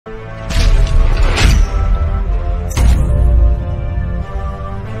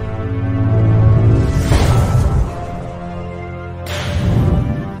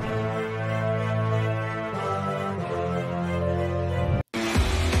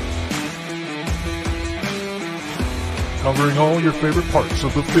covering all your favorite parts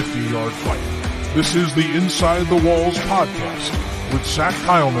of the 50-yard fight. This is the Inside the Walls podcast with Zach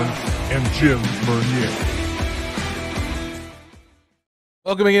Heilman and Jim Bernier.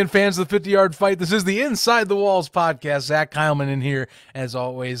 Welcome again, fans of the 50-Yard Fight. This is the Inside the Walls podcast. Zach Heilman in here, as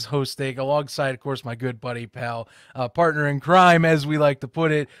always, hosting alongside, of course, my good buddy, pal, partner in crime, as we like to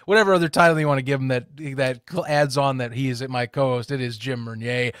put it. Whatever other title you want to give him that adds on that he is my co-host, it is Jim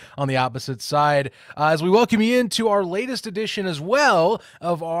Bernier on the opposite side. As we welcome you into our latest edition as well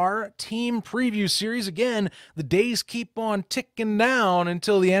of our team preview series. Again, the days keep on ticking down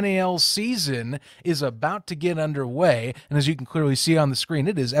until the NAL season is about to get underway. And as you can clearly see on the screen,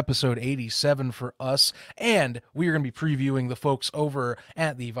 it is episode 87 for us, and we are going to be previewing the folks over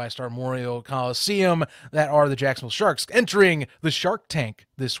at the VyStar Memorial Coliseum that are the Jacksonville Sharks entering the Shark Tank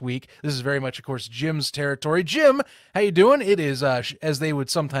this week. This is very much, of course, Jim's territory. Jim, how you doing? It is, as they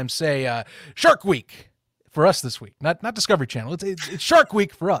would sometimes say, Shark Week for us this week. Not Discovery Channel. It's Shark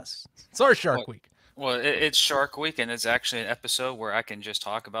Week for us. It's our Shark Week. Well, it's Shark Week, and it's actually an episode where I can just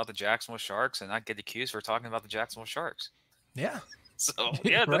talk about the Jacksonville Sharks and not get accused for talking about the Jacksonville Sharks. Yeah. So,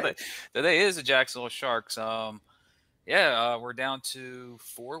 yeah, right. Today is the Jacksonville Sharks. We're down to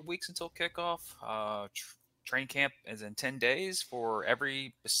 4 weeks until kickoff. Training camp is in 10 days for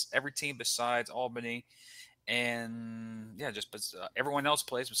every team besides Albany. And, everyone else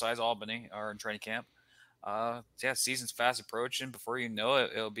plays besides Albany are in training camp. Season's fast approaching. Before you know it,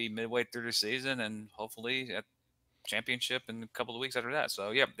 it'll be midway through the season and hopefully at championship in a couple of weeks after that.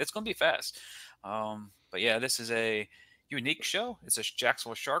 So, yeah, it's going to be fast. This is a unique show. It's a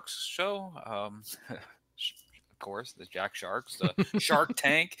Jacksonville Sharks show. Of course, the Jack Sharks, the Shark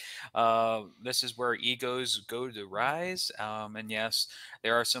Tank. This is where egos go to rise. And yes,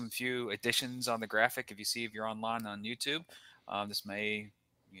 there are some few additions on the graphic. If you're online on YouTube,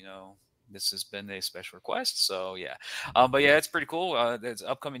 this has been a special request. So yeah. It's pretty cool. It's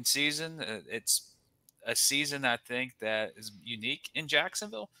upcoming season. It's a season I think that is unique in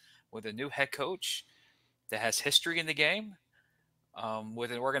Jacksonville with a new head coach that has history in the game, with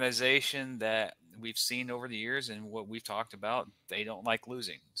an organization that we've seen over the years and what we've talked about, they don't like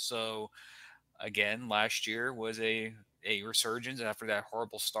losing. So, again, last year was a resurgence after that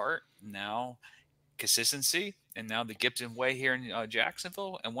horrible start. Now, consistency, and now the Gibson way here in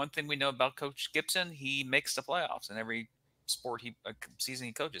Jacksonville. And one thing we know about Coach Gibson, he makes the playoffs in every season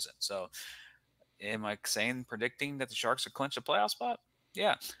he coaches in. So, am I predicting that the Sharks will clinch a playoff spot?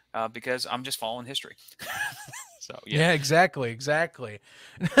 Yeah, because I'm just following history. So yeah, exactly.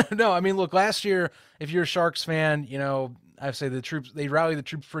 No, I mean, look, last year, if you're a Sharks fan, I say they rallied the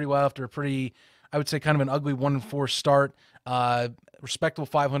troops pretty well after a pretty, I would say, kind of an ugly 1-4 start. Respectable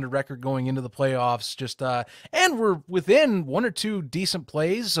 500 record going into the playoffs. And we're within one or two decent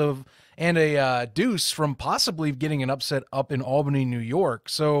plays and a deuce from possibly getting an upset up in Albany, New York.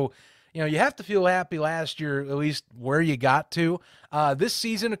 So, you have to feel happy last year, at least where you got to. This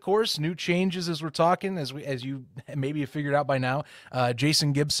season, of course, new changes as we're talking, as you maybe have figured out by now.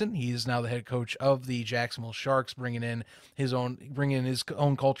 Jason Gibson, he is now the head coach of the Jacksonville Sharks, bringing his own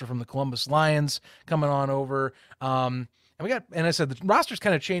culture from the Columbus Lions, coming on over. And I said the roster's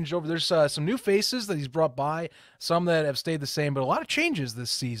kind of changed over. There's some new faces that he's brought by, some that have stayed the same, but a lot of changes this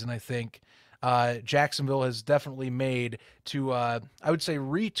season, I think. Jacksonville has definitely made to, I would say,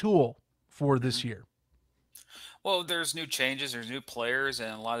 retool for this year. Well, there's new changes, there's new players,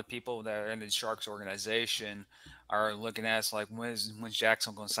 and a lot of people that are in the Sharks organization are looking at us like, when's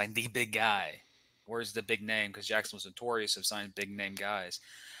Jacksonville going to sign the big guy? Where's the big name? Because Jacksonville's notorious of signing big name guys.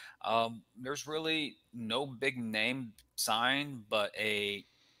 There's really no big name signed, but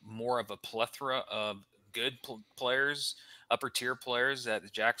more of a plethora of good players, upper tier players that the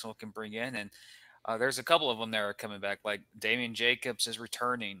Jacksonville can bring in. And there's a couple of them that are coming back, like Damian Jacobs is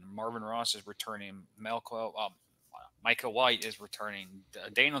returning, Marvin Ross is returning, Micah White is returning,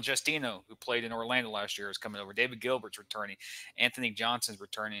 Daniel Justino, who played in Orlando last year, is coming over, David Gilbert's returning, Anthony Johnson's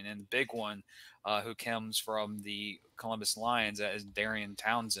returning, and the big one who comes from the Columbus Lions is Darian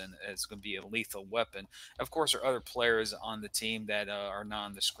Townsend. It's going to be a lethal weapon. Of course, there are other players on the team that are not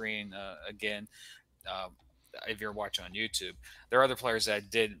on the screen. If you're watching on YouTube, there are other players that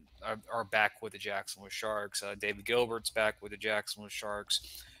are back with the Jacksonville Sharks. David Gilbert's back with the Jacksonville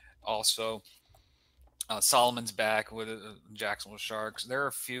Sharks. Also, Solomon's back with the Jacksonville Sharks. There are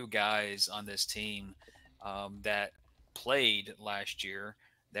a few guys on this team that played last year.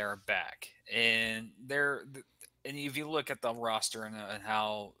 They're back, and if you look at the roster and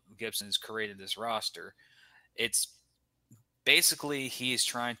how Gibson has created this roster, it's basically he's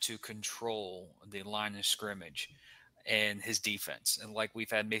trying to control the line of scrimmage. and his defense. And like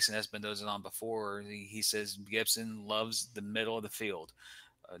we've had Mason Espinosa on before, he says Gibson loves the middle of the field,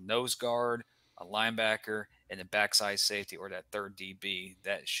 a nose guard, a linebacker, and a backside safety or that third DB.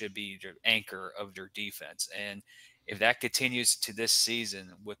 That should be your anchor of your defense. And if that continues to this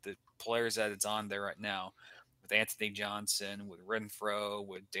season with the players that it's on there right now, with Anthony Johnson, with Renfrow,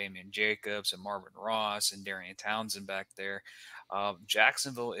 with Damian Jacobs and Marvin Ross and Darian Townsend back there,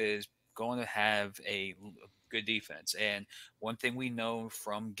 Jacksonville is going to have a good defense. And one thing we know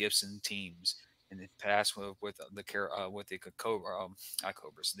from Gibson teams in the past with the not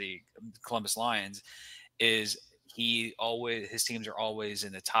Cobras, the Columbus Lions, is his teams are always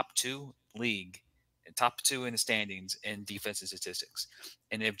in the top two in the standings in defensive statistics.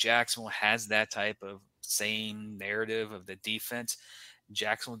 And if Jacksonville has that type of same narrative of the defense,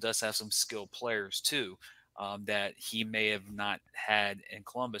 Jacksonville does have some skilled players too, that he may have not had in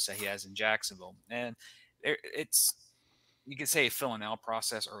Columbus that he has in Jacksonville. And it's you could say a filling out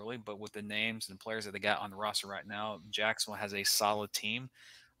process early, but with the names and players that they got on the roster right now, Jacksonville has a solid team.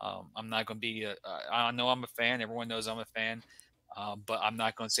 I'm not going to be. I know I'm a fan. Everyone knows I'm a fan. But I'm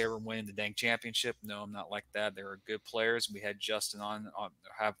not going to say we're winning the dang championship. No, I'm not like that. There are good players. We had Justin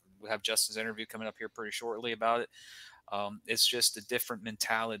we have Justin's interview coming up here pretty shortly about it. It's just a different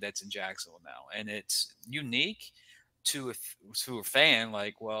mentality that's in Jacksonville now, and it's unique to a fan.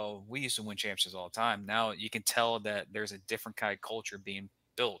 Like, well, we used to win championships all the time. Now you can tell that there's a different kind of culture being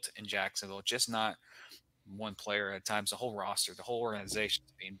built in Jacksonville, just not one player at times. The whole roster, the whole organization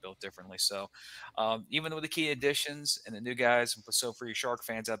is being built differently. So even with the key additions and the new guys, so for you Shark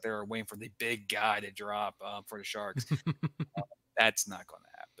fans out there are waiting for the big guy to drop for the Sharks, that's not going to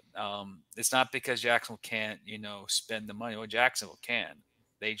happen. It's not because Jacksonville can't, spend the money. Well, Jacksonville can.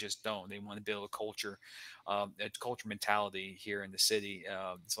 They just don't. They want to build a culture mentality here in the city.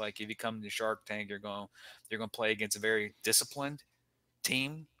 It's like if you come to the Shark Tank, you're going to play against a very disciplined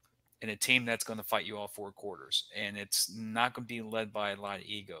team and a team that's going to fight you all four quarters. And it's not going to be led by a lot of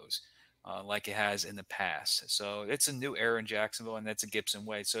egos like it has in the past. So it's a new era in Jacksonville, and that's a Gibson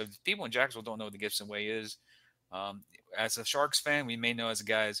way. So if people in Jacksonville don't know what the Gibson way is, as a Sharks fan, we may know as a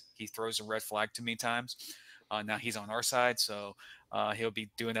guy, he throws a red flag too many times. Now he's on our side, so he'll be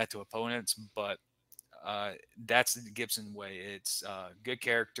doing that to opponents. But that's the Gibson way. It's good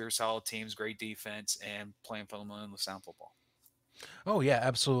character, solid teams, great defense, and playing fundamental sound football. Oh yeah,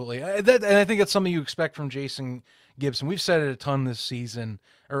 absolutely. And I think that's something you expect from Jason Gibson. We've said it a ton this season,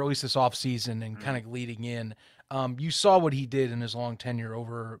 or at least this off season, and kind of leading in. You saw what he did in his long tenure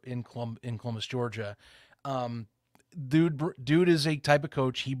over in Columbus, Georgia. Dude is a type of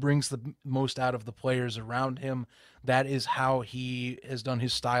coach. He brings the most out of the players around him. That is how he has done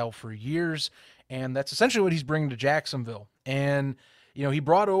his style for years, and that's essentially what he's bringing to Jacksonville. And he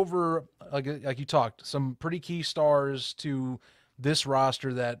brought over, like you talked, some pretty key stars to this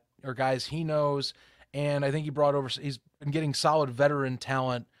roster that are guys he knows, and I think he's been getting solid veteran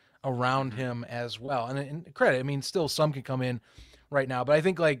talent around him as well. And credit, I mean, still some can come in right now, but I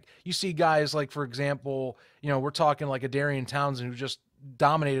think like you see guys like, for example, we're talking like a Darian Townsend who just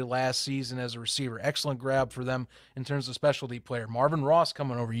dominated last season as a receiver. Excellent grab for them in terms of specialty player. Marvin Ross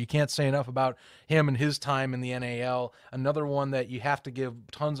coming over. You can't say enough about him and his time in the NAL. Another one that you have to give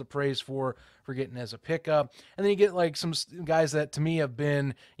tons of praise for getting as a pickup. And then you get like some guys that to me have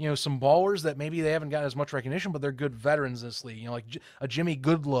been, some ballers that maybe they haven't gotten as much recognition, but they're good veterans in this league. Like a Jimmy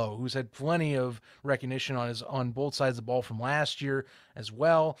Goodlow, who's had plenty of recognition on both sides of the ball from last year as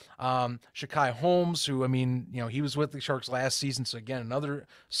well. Schuele Holmes, who, he was with the Sharks last season. So again, another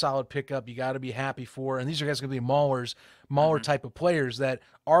solid pickup you got to be happy for. And these are guys going to be Mauler type of players that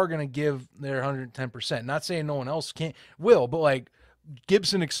are going to give their 110%. Not saying no one else will, but like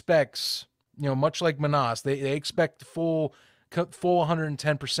Gibson expects, much like Manas, they expect full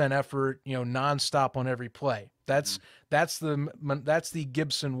 110% effort, nonstop on every play. That's the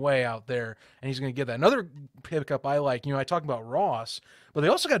Gibson way out there, and he's going to get that. Another pickup I like, I talk about Ross, but they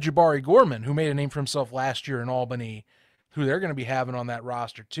also got Jabari Gorman, who made a name for himself last year in Albany, who they're going to be having on that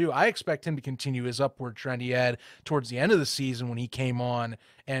roster too. I expect him to continue his upward trend he had towards the end of the season when he came on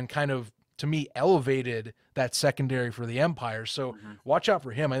and kind of, to me, elevated that secondary for the Empire. So watch out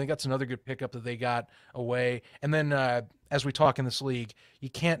for him. I think that's another good pickup that they got away. And then as we talk in this league, you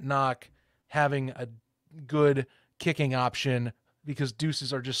can't knock having a good kicking option because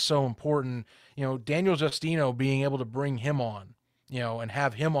deuces are just so important. Daniel Justino, being able to bring him on, and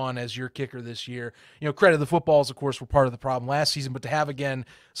have him on as your kicker this year. Credit the footballs, of course, were part of the problem last season, but to have, again,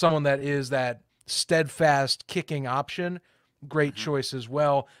 someone that is that steadfast kicking option, great choice as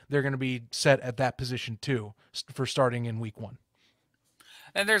well. They're going to be set at that position too for starting in week 1.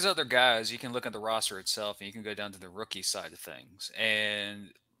 And there's other guys. You can look at the roster itself, and you can go down to the rookie side of things.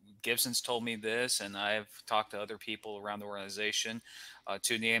 And Gibson's told me this, and I've talked to other people around the organization.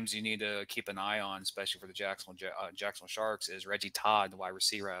 Two names you need to keep an eye on, especially for the Jacksonville Sharks, is Reggie Todd, the wide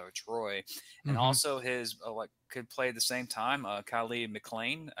receiver out of Troy, and Mm-hmm. also his could play at the same time, Kylie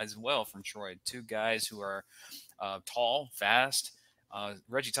McLean as well from Troy. Two guys who are tall, fast.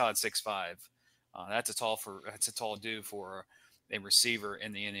 Reggie Todd 6'5". That's a tall dude for a receiver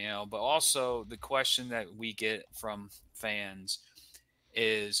in the NAL. But also the question that we get from fans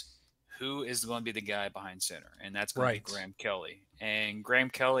is who is going to be the guy behind center, and that's going to be Right. Graham Kelly. And Graham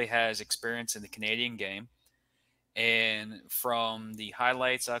Kelly has experience in the Canadian game, and from the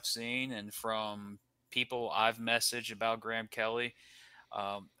highlights I've seen and from people I've messaged about Graham Kelly,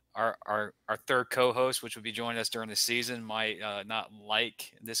 our third co-host, which would be joining us during the season, might not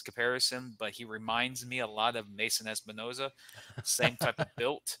like this comparison, but he reminds me a lot of Mason Espinoza, same type of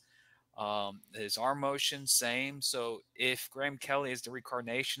built. His arm motion, same. So if Graham Kelly is the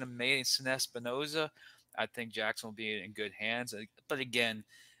reincarnation of Mason Espinoza, I think Jackson will be in good hands. But again,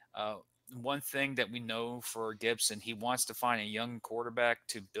 uh, one thing that we know for Gibson, he wants to find a young quarterback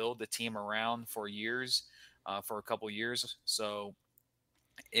to build the team around for years, for a couple years. So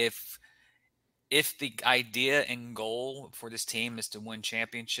if the idea and goal for this team is to win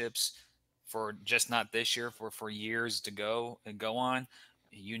championships for just not this year, for years to go and go on,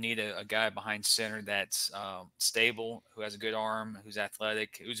 you need a guy behind center that's stable, who has a good arm, who's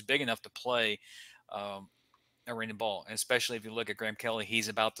athletic, who's big enough to play um, arena ball. And especially if you look at Graham Kelly, he's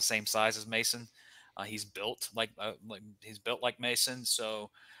about the same size as Mason. He's built like Mason. So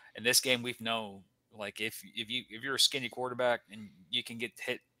in this game, we've known, like, if you're a skinny quarterback and you can get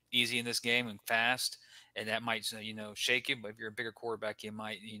hit easy in this game and fast, and that might shake you. But if you're a bigger quarterback, you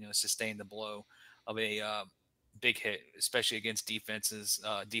might sustain the blow of a big hit, especially against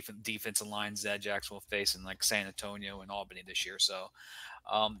defensive lines that Jacksonville face in like San Antonio and Albany this year. So,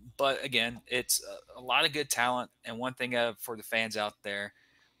 but again, it's a lot of good talent. And one thing for the fans out there,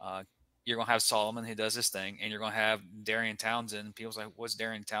 you're going to have Solomon who does this thing, and you're going to have Darian Townsend. People's like, what's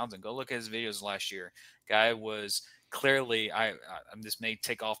Darian Townsend? Go look at his videos last year. Guy was clearly, this may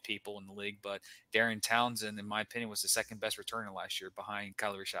take off people in the league, but Darian Townsend, in my opinion, was the second best returner last year behind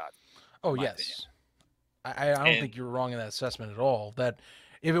Kyler Rashad, Oh in my opinion. yes. I don't And think you're wrong in that assessment at all. That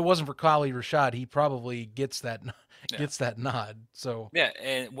if it wasn't for Khalid Rashad, he probably gets that yeah, gets that nod. So yeah,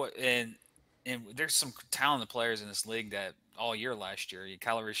 and there's some talented players in this league that all year last year,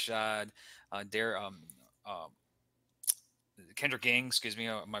 Kyler Rashad, Dare, Kendrick Ings, excuse me,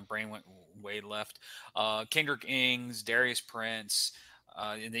 my brain went way left. Kendrick Ings, Darius Prince,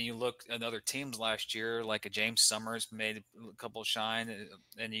 and then you look at other teams last year, like a James Summers made a couple shine.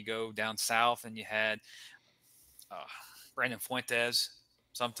 And you go down south, and you had uh, Brandon Fuentes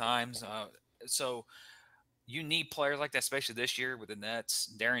sometimes. So you need players like that, especially this year with the Nets.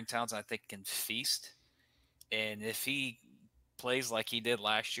 Darian Townsend, I think, can feast, and if he plays like he did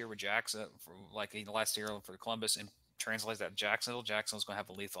last year with Jackson, last year for Columbus, and translates that to Jacksonville, Jacksonville's going to have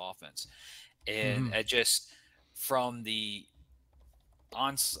a lethal offense. And mhm. it just from the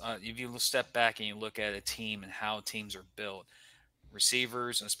if you step back and you look at a team and how teams are built,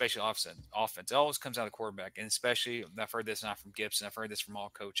 receivers and especially offense, it always comes out of the quarterback. And especially, I've heard this not from Gibson, I've heard this from all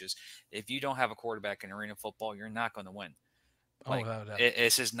coaches. If you don't have a quarterback in arena football, you're not going to win. Oh, Like, without a doubt.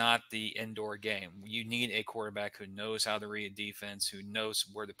 this is not the indoor game. You need a quarterback who knows how to read defense, who knows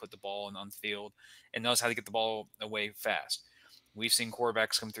where to put the ball on the field, and knows how to get the ball away fast. We've seen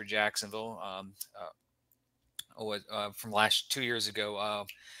quarterbacks come through Jacksonville. From last 2 years ago,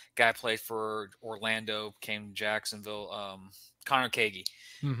 guy played for Orlando, came to Jacksonville. Connor Kagi,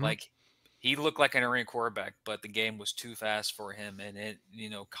 Hmm. like, he looked like an arena quarterback, but the game was too fast for him, and it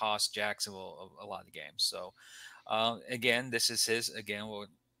cost Jacksonville a lot of games. So again, this is his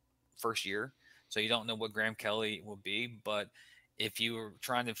first year, so you don't know what Graham Kelly will be. But if you were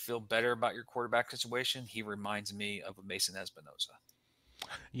trying to feel better about your quarterback situation, he reminds me of a Mason Espinoza.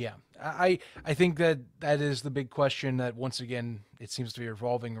 Yeah, I think that is the big question that once again it seems to be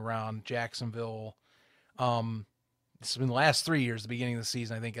revolving around Jacksonville. Um, it's been the last 3 years, the beginning of the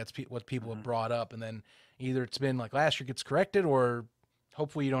season. I think that's what people have Hmm. brought up, and then either it's been like last year gets corrected, or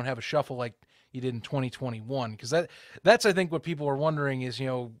hopefully you don't have a shuffle like you did in 2021. Because that's I think what people are wondering is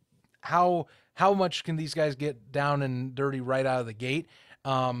how much can these guys get down and dirty right out of the gate?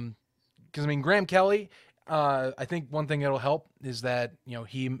 Because I mean Graham Kelly, I think one thing that'll help is that,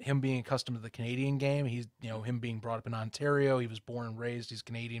 him being accustomed to the Canadian game. He's, him being brought up in Ontario. He was born and raised. He's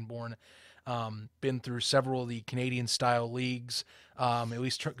Canadian born. Been through several of the Canadian style leagues. At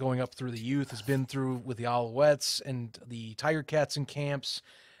least going up through the youth. Has been through with the Alouettes and the Tiger Cats in camps.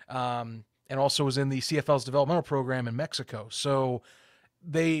 And also was in the CFL's developmental program in Mexico. So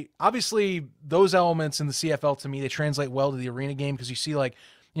they obviously, those elements in the CFL, to me, they translate well to the arena game, because you see, like,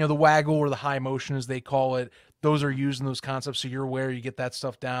 the waggle or the high motion, as they call it, those are used in those concepts. So you're aware, you get that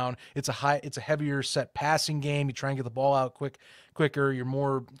stuff down. It's a heavier set passing game. You try and get the ball out quicker. You're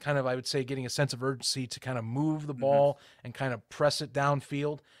more kind of, I would say, getting a sense of urgency to kind of move the ball and kind of press it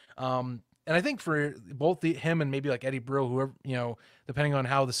downfield. And I think for both him and maybe like Eddie Brill, whoever, depending on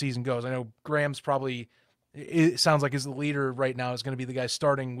how the season goes, I know Graham's probably, it sounds like, is the leader right now, is going to be the guy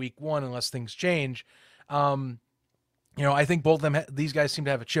starting week 1 unless things change. I think both of them, these guys seem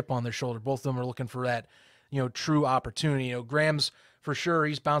to have a chip on their shoulder. Both of them are looking for that, true opportunity. Graham's for sure,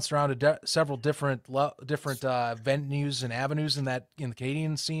 he's bounced around to several different venues and avenues in the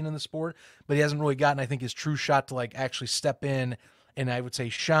Canadian scene in the sport, but he hasn't really gotten, I think, his true shot to like actually step in and, I would say,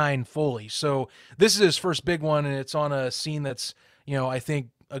 shine fully. So this is his first big one, and it's on a scene that's, I think,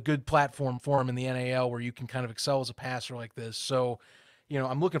 a good platform for him in the NAL, where you can kind of excel as a passer like this. So,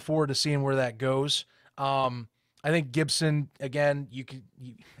 I'm looking forward to seeing where that goes. I think Gibson, again,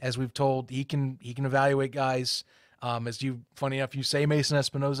 as we've told, he can evaluate guys. Funny enough, you say Mason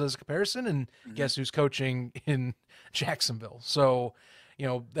Espinoza as a comparison, and guess who's coaching in Jacksonville? So,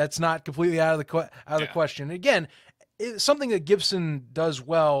 that's not completely out of the question. Again, it's something that Gibson does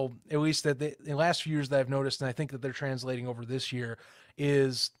well, at least in the last few years that I've noticed, and I think that they're translating over this year,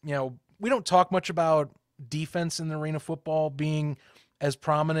 is, we don't talk much about defense in the arena football being as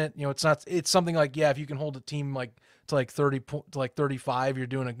prominent. It's something like, yeah, if you can hold a team like to like 30 to like 35, you're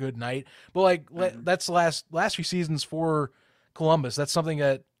doing a good night. But like that's the last few seasons for Columbus. That's something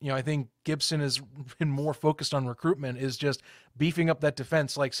that, I think Gibson has been more focused on recruitment, is just beefing up that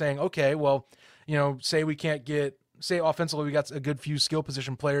defense, like saying, okay, well, say offensively we got a good few skill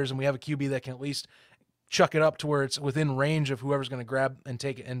position players, and we have a QB that can at least chuck it up to where it's within range of whoever's going to grab and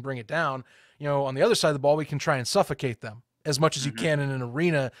take it and bring it down. On the other side of the ball, we can try and suffocate them as much as you can in an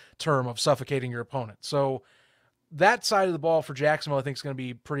arena term of suffocating your opponent. So that side of the ball for Jacksonville, I think, is going to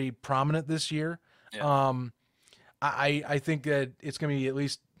be pretty prominent this year. Yeah. I think that it's going to be, at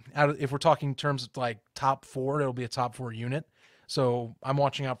least if we're talking in terms of like top 4, it'll be a top 4 unit. So I'm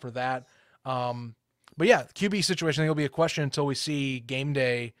watching out for that. But yeah, the QB situation, I think, will be a question until we see game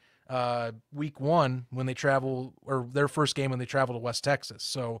day, week 1, when they travel, or their first game when they travel to West Texas.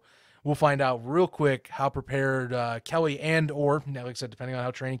 So we'll find out real quick how prepared Kelly or, like I said, depending on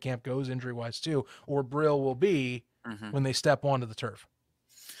how training camp goes, injury-wise too, or Brill will be when they step onto the turf.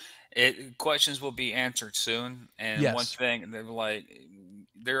 Questions will be answered soon. And one thing,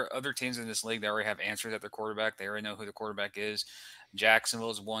 there are other teams in this league that already have answers at their quarterback. They already know who the quarterback is. Jacksonville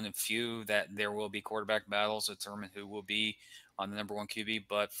is one of few that there will be quarterback battles to determine who will be on the number 1 QB.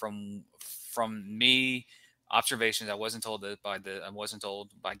 But from me, observations, I wasn't told by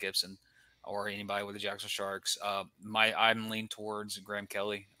Gibson or anybody with the Jacksonville Sharks. I'm leaning towards Graham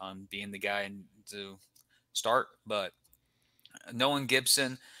Kelly on being the guy to start, but knowing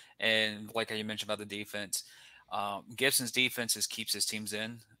Gibson, and like you mentioned about the defense, Gibson's defense keeps his teams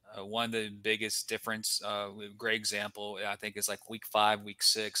in. One of the biggest difference, great example, I think, is like week 5, week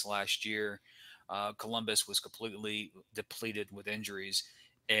 6 last year. Columbus was completely depleted with injuries,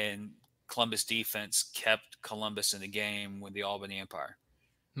 and Columbus defense kept Columbus in the game with the Albany Empire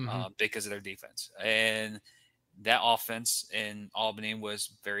because of their defense. And that offense in Albany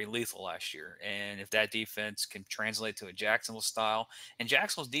was very lethal last year. And if that defense can translate to a Jacksonville style, and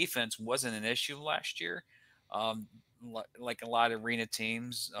Jacksonville's defense wasn't an issue last year, like a lot of arena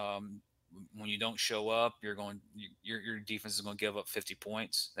teams, when you don't show up, your defense is going to give up 50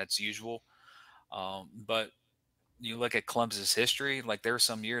 points. That's usual. But you look at Columbus's history, like there were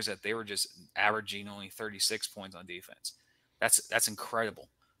some years that they were just averaging only 36 points on defense. That's incredible.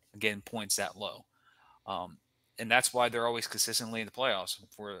 Again, points that low. And that's why they're always consistently in the playoffs.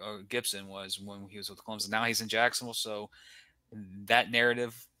 For Gibson was when he was with Columbus. Now he's in Jacksonville, so that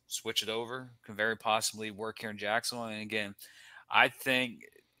narrative, switch it over, can very possibly work here in Jacksonville. And again, I think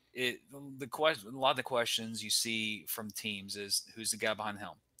a lot of the questions you see from teams is who's the guy behind the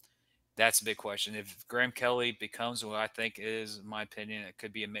helm. That's a big question. If Graham Kelly becomes what I think is, in my opinion, it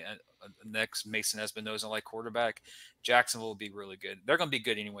could be a next Mason Espinoza-like quarterback, Jacksonville will be really good. They're going to be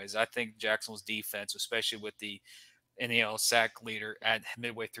good anyways. I think Jacksonville's defense, especially with the NAL sack leader at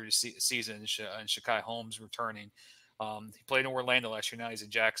midway through the season and Shakai Holmes returning, He played in Orlando last year. Now he's in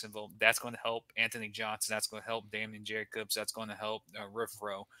Jacksonville. That's going to help Anthony Johnson. That's going to help Damian Jacobs. That's going to help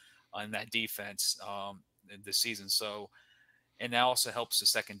Renfrow on that defense this season. So, and that also helps the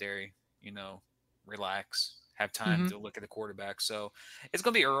secondary, relax, have time to look at the quarterback. So it's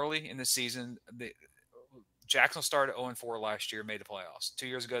going to be early in the season. Jacksonville started 0-4 last year, made the playoffs. 2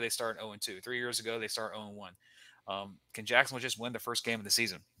 years ago, they started 0-2. 3 years ago, they started 0-1. Can Jacksonville just win the first game of the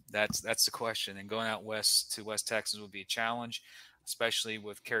season? That's the question. And going out west to West Texas would be a challenge, especially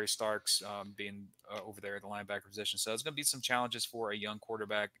with Kerry Starks being over there at the linebacker position. So it's going to be some challenges for a young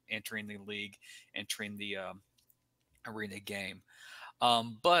quarterback entering the league, entering the arena game.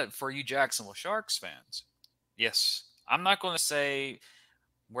 But for you Jacksonville Sharks fans, yes, I'm not going to say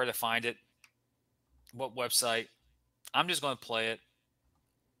where to find it, what website. I'm just going to play it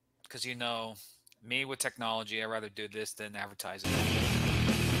because, me with technology, I'd rather do this than advertise it.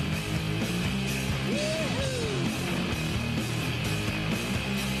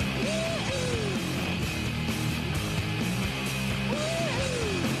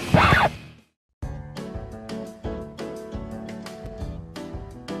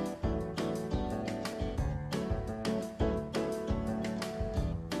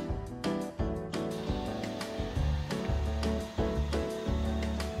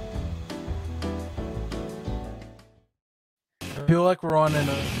 I feel like we're on in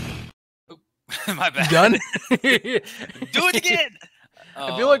a... My bad. Done? Do it again.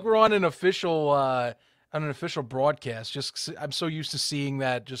 I feel like we're on an official broadcast. I'm so used to seeing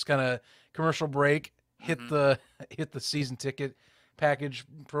that just kind of commercial break, hit the season ticket package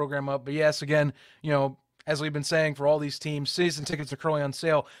program up. But yes, again, as we've been saying for all these teams, season tickets are currently on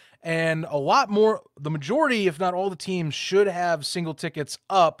sale, and a lot more. The majority, if not all, the teams should have single tickets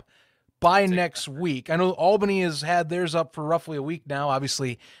up by next week. I know Albany has had theirs up for roughly a week now.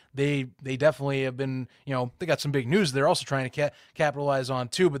 Obviously, they definitely have been, they got some big news they're also trying to capitalize on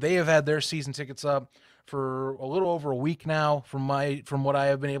too, but they have had their season tickets up for a little over a week now from what I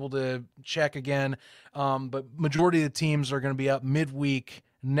have been able to check again. But majority of the teams are going to be up midweek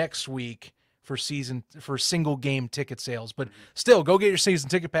next week for single game ticket sales. But still, go get your season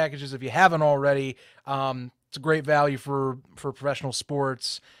ticket packages if you haven't already. It's a great value for professional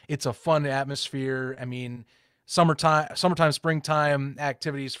sports. It's a fun atmosphere. I mean, summertime, springtime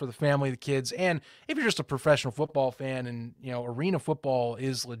activities for the family, the kids, and if you're just a professional football fan, and arena football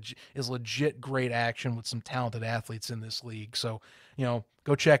is legit great action with some talented athletes in this league. So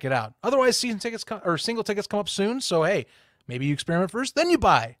go check it out. Otherwise, season tickets or single tickets come up soon. So hey, maybe you experiment first, then you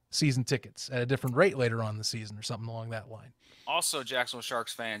buy season tickets at a different rate later on in the season or something along that line. Also, Jacksonville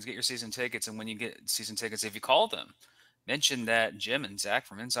Sharks fans, get your season tickets, and when you get season tickets, if you call them, mention that Jim and Zach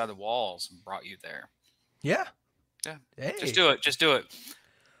from Inside the Walls brought you there. Yeah. Hey. Just do it. Just do it,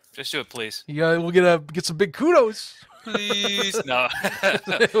 please. We'll get some big kudos. Please. No.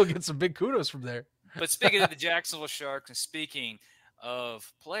 We'll get some big kudos from there. But speaking of the Jacksonville Sharks and speaking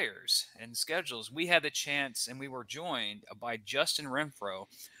of players and schedules, we had the chance, and we were joined by Justin Renfrow,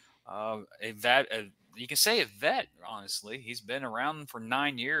 you can say a vet, honestly. He's been around for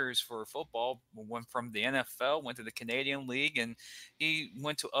 9 years for football, went from the NFL, went to the Canadian League, and he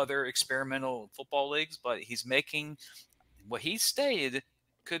went to other experimental football leagues, but he's making what he stated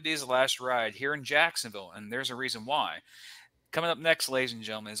could be his last ride here in Jacksonville, and there's a reason why. Coming up next, ladies and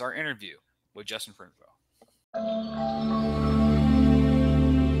gentlemen, is our interview with Justin Renfrow.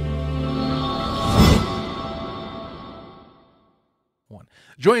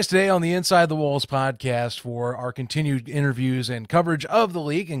 Join us today on the Inside the Walls podcast for our continued interviews and coverage of the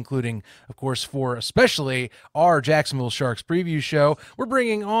league, including, of course, for especially our Jacksonville Sharks preview show. We're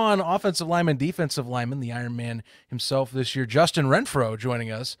bringing on offensive lineman, defensive lineman, the Iron Man himself this year, Justin Renfrow, joining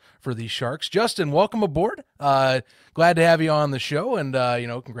us for the Sharks. Justin, welcome aboard. Glad to have you on the show, and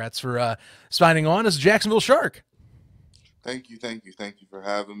congrats for signing on as a Jacksonville Shark. Thank you for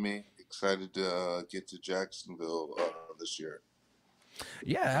having me. Excited to get to Jacksonville this year.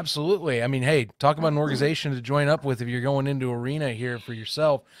 Yeah, absolutely. I mean, hey, talk about an organization to join up with if you're going into arena here for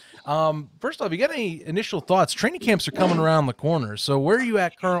yourself. First off, you got any initial thoughts? Training camps are coming around the corner. So where are you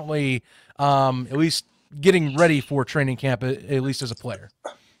at currently, at least getting ready for training camp, at least as a player?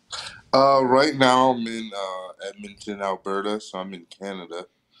 Right now I'm in Edmonton, Alberta, so I'm in Canada.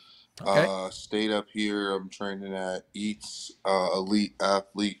 Okay. Stayed up here. I'm training at EATS, Elite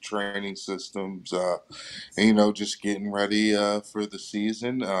Athlete Training Systems, and, just getting ready for the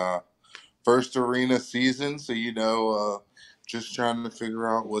season. First arena season, so, just trying to figure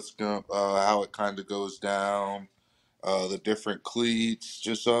out how it kind of goes down, the different cleats,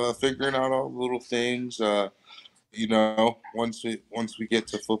 just figuring out all the little things. Once we get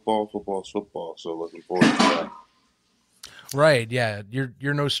to football's football, so looking forward to that. Right, yeah. You're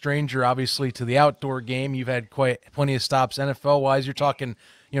no stranger, obviously, to the outdoor game. You've had quite plenty of stops NFL wise. You're talking,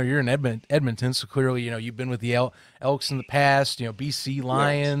 you're in Edmonton, so clearly, you've been with the Elks in the past. BC Yes.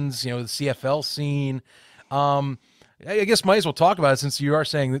 Lions. The CFL scene. Um, I guess might as well talk about it since you are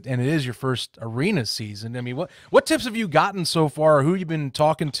saying that, and it is your first arena season. I mean, what tips have you gotten so far? Or who you've been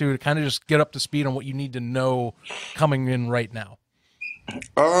talking to kind of just get up to speed on what you need to know coming in right now?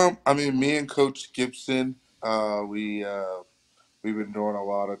 I mean, me and Coach Gibson, we've been doing a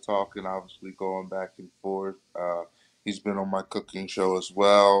lot of talking, obviously going back and forth. He's been on my cooking show as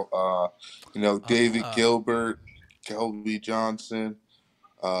well. David Ah, Gilbert, Kelby Johnson,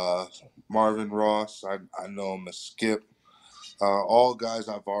 uh, Marvin Ross. I know him as Skip. All guys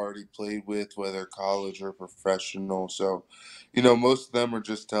I've already played with, whether college or professional. So, most of them are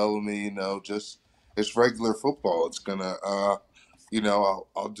just telling me, just it's regular football. It's gonna,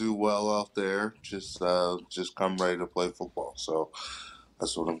 I'll do well out there. Just come ready to play football. So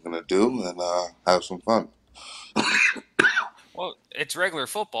that's what I'm gonna do and have some fun. Well, it's regular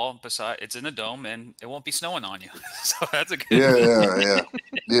football. Besides, it's in the dome, and it won't be snowing on you, so that's a good Yeah, thing. yeah, yeah,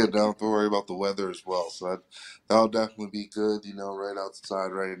 yeah. Don't have to worry about the weather as well. So that'll definitely be good. Right outside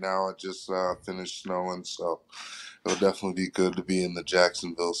right now, it just finished snowing, so it'll definitely be good to be in the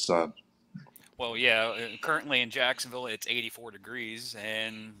Jacksonville sun. Well, yeah. Currently in Jacksonville, it's 84 degrees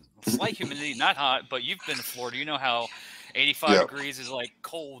and slight humidity, not hot. But you've been to Florida, you know how 85 Yep. degrees is like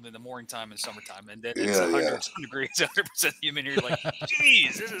cold in the morning time in summertime, and then it's Yeah, yeah. 100 degrees, 100% humidity. You're like,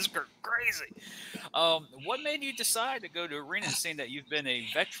 geez, this is crazy. What made you decide to go to arena, seeing that you've been a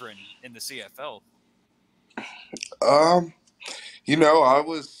veteran in the CFL? Um,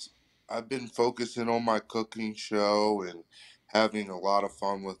 I've been focusing on my cooking show and having a lot of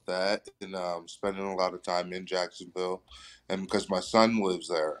fun with that, and spending a lot of time in Jacksonville, and because my son lives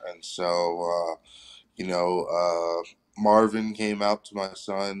there, and so you know, Marvin came out to my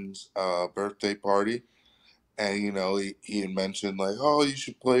son's birthday party, and he had mentioned like, oh, you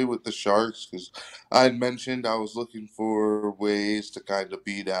should play with the Sharks because I had mentioned I was looking for ways to kind of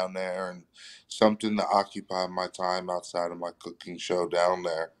be down there and something to occupy my time outside of my cooking show down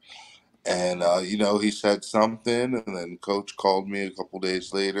there. And he said something, and then Coach called me a couple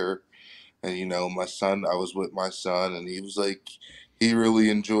days later, and my son, I was with my son, and he was like, he really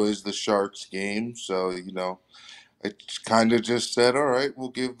enjoys the Sharks game, so I kind of just said, all right, we'll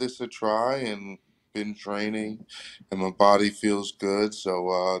give this a try, and been training, and my body feels good.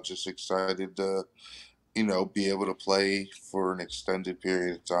 So just excited to, be able to play for an extended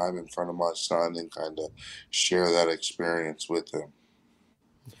period of time in front of my son and kind of share that experience with him.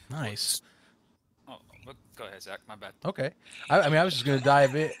 nice. Oh, go ahead, Zach. My bad. Okay. I mean, I was just going to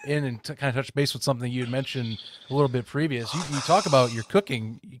dive in and kind of touch base with something you had mentioned a little bit previous. You talk about your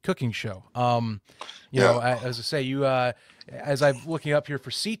cooking show. Yeah. As I say, as I'm looking up here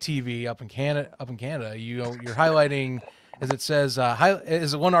for CTV up in Canada, you're highlighting, as it says,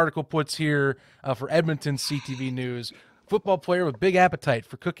 as one article puts here for Edmonton CTV News. Football player with big appetite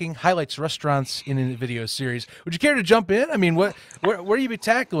for cooking highlights restaurants in a video series. Would you care to jump in? I mean, where you be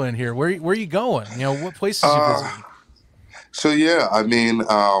tackling here? Where are you going? What places you Uh, visiting? so yeah, I mean,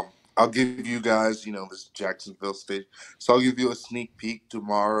 I'll give you guys, this Jacksonville stage. So I'll give you a sneak peek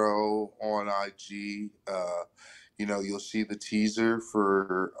tomorrow on IG. You'll see the teaser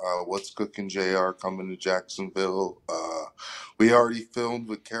for What's Cooking JR coming to Jacksonville. We already filmed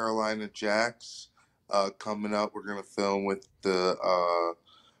with Carolina Jacks. Coming up, we're gonna film with the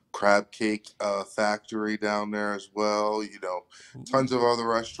crab cake factory down there as well. Tons of other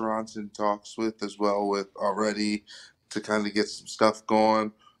restaurants in talks with as well with already to kind of get some stuff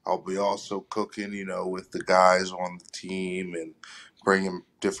going. I'll be also cooking, with the guys on the team and bringing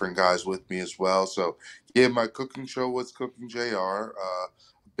different guys with me as well. So yeah, my cooking show was Cooking JR.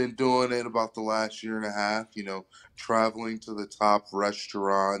 I've been doing it about the last year and a half. Traveling to the top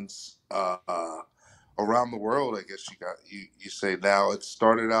restaurants. Around the world, I guess you say now. It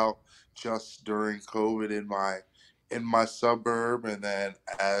started out just during COVID in my suburb, and then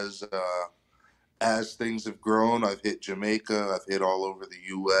as things have grown, I've hit Jamaica, I've hit all over the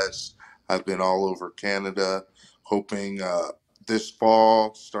U.S., I've been all over Canada, hoping this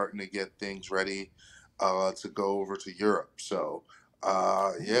fall starting to get things ready to go over to Europe. So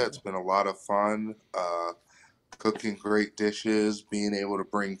yeah, it's Cool. been a lot of fun. Cooking great dishes, being able to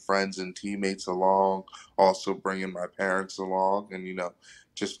bring friends and teammates along, also bringing my parents along, and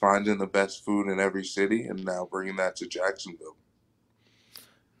just finding the best food in every city, and now bringing that to Jacksonville.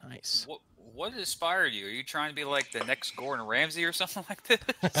 Nice. What inspired you? Are you trying to be like the next Gordon Ramsay or something like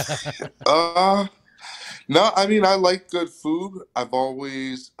this? Uh, no, I mean I like good food. I've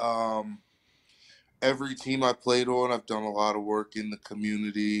always every team I played on, I've done a lot of work in the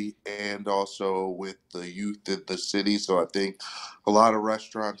community and also with the youth in the city. So I think a lot of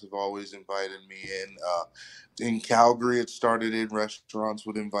restaurants have always invited me in. In Calgary, it started in restaurants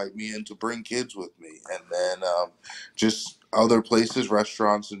would invite me in to bring kids with me. And then just other places,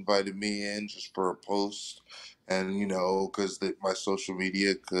 restaurants invited me in just for a post. And, because my social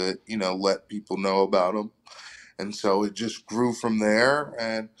media could, let people know about them. And so it just grew from there.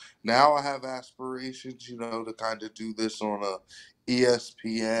 And now I have aspirations, to kind of do this on a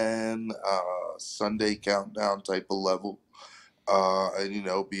ESPN Sunday countdown type of level.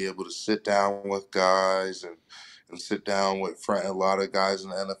 And be able to sit down with guys and sit down with a lot of guys in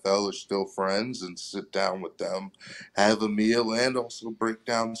the NFL are still friends, and sit down with them, have a meal, and also break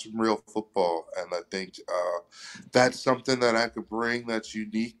down some real football. And I think that's something that I could bring that's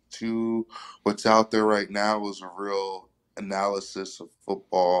unique to what's out there right now, is a real analysis of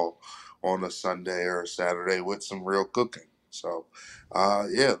football on a Sunday or a Saturday with some real cooking. So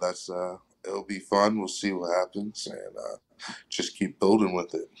yeah, that's it'll be fun. We'll see what happens, and just keep building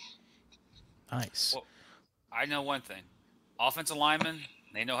with it. Nice. Well, I know one thing: offensive linemen,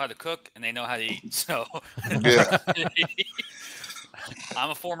 they know how to cook and they know how to eat. So, Yeah. I'm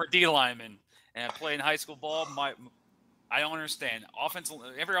a former D lineman and I played in high school ball. I don't understand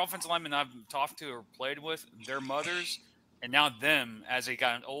every offensive lineman I've talked to or played with, their mothers, and now them as they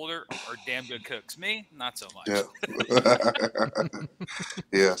got older are damn good cooks. Me, not so much. Yeah.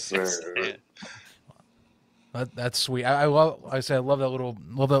 Yes, sir. Yeah. That's sweet. I love. I say I love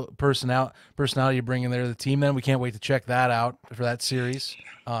that personality you bring in there to the team. Then we can't wait to check that out for that series.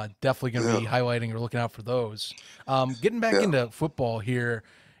 Definitely going to be highlighting or looking out for those. Getting back into football here.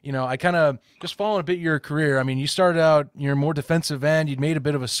 I kind of just following a bit your career. I mean, you started out, you're more defensive end. You'd made a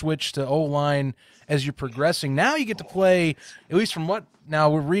bit of a switch to O-line as you're progressing. Now you get to play, at least from what, now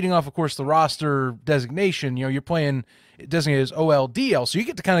we're reading off, of course, the roster designation. You're playing designated as OLDL, so you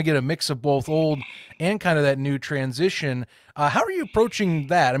get to kind of get a mix of both old and kind of that new transition. How are you approaching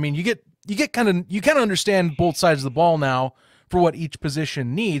that? I mean, you kind of understand both sides of the ball now for what each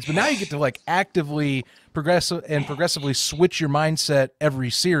position needs, but now you get to like actively progressively switch your mindset every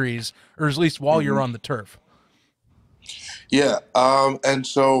series, or at least while you're on the turf. Yeah. And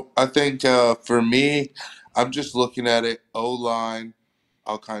so I think for me, I'm just looking at it O-line.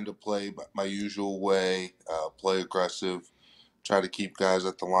 I'll kind of play my usual way, play aggressive, try to keep guys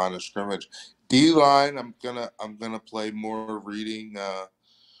at the line of scrimmage. D-line, I'm gonna play more reading the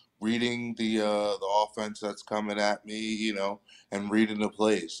offense that's coming at me, and reading the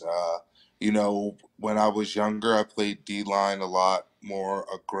plays. When I was younger, I played D line a lot more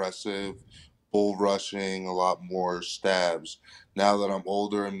aggressive, bull rushing, a lot more stabs. Now that I'm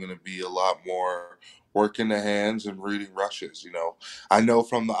older, I'm going to be a lot more working the hands and reading rushes. I know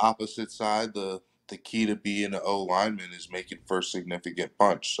from the opposite side, the key to being an O lineman is making first significant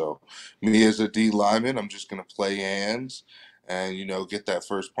punch. So me as a D lineman, I'm just going to play hands and get that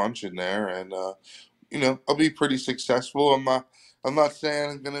first punch in there, and I'll be pretty successful. I'm not saying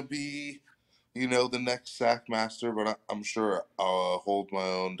I'm gonna be the next sack master, but I'm sure I'll hold my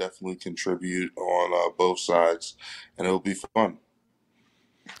own, definitely contribute on both sides, and it'll be fun.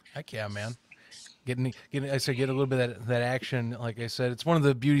 Heck yeah, man. Getting get a little bit of that action. Like I said, it's one of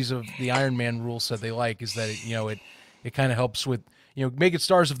the beauties of the Iron Man rule set they like, is that it kind of helps with make it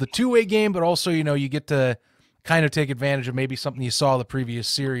stars of the two-way game, but also you get to kind of take advantage of maybe something you saw the previous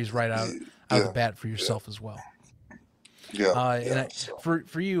series right out of the bat for yourself as well. Yeah.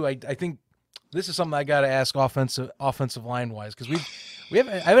 For you, I think this is something I got to ask offensive line wise, because I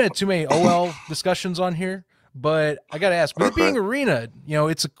haven't had too many OL discussions on here, but I got to ask, with it being arena,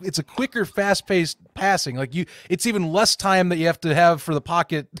 it's a quicker, fast paced passing. Like it's even less time that you have to have for the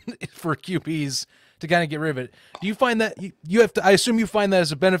pocket for QBs to kind of get rid of it. Do you find that you have to? I assume you find that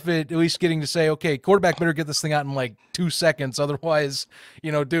as a benefit, at least getting to say, okay, quarterback better get this thing out in like 2 seconds, otherwise,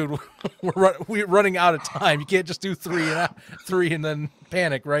 dude, we're running out of time. You can't just do three and then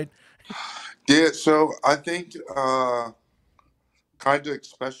panic, right? Yeah. So I think kind of,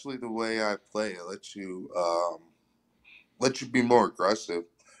 especially the way I play, it lets you be more aggressive.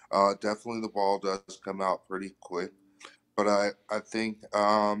 Definitely, the ball does come out pretty quick, but I think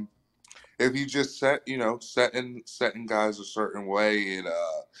if you just setting guys a certain way, it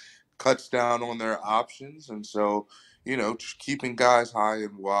cuts down on their options, and so just keeping guys high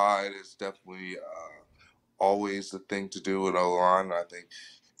and wide is definitely always the thing to do in O line. I think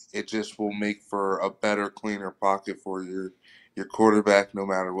it just will make for a better, cleaner pocket for your quarterback, no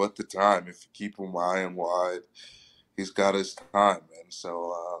matter what the time. If you keep him high and wide, he's got his time, and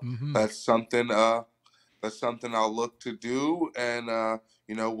so that's something. That's something I'll look to do, and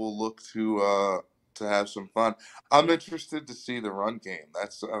we'll look to to have some fun. I'm interested to see the run game.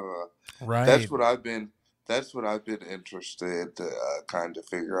 Right. That's what I've been. That's what I've been interested to kind of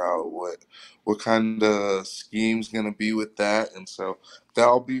figure out what kind of scheme's gonna be with that, and so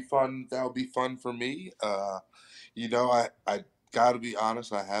that'll be fun. That'll be fun for me. I got to be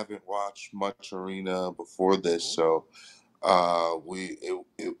honest. I haven't watched much arena before this, so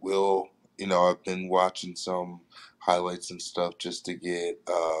it will. I've been watching some highlights and stuff just to get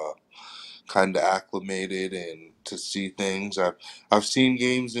kind of acclimated and to see things. I've seen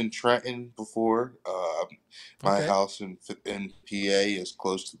games in Trenton before. My Okay. house in PA is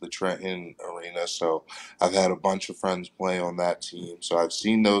close to the Trenton arena, so I've had a bunch of friends play on that team. So I've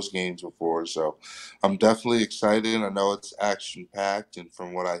seen those games before. So I'm definitely excited. I know it's action packed, and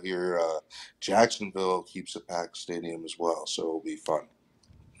from what I hear, Jacksonville keeps a packed stadium as well, so it'll be fun.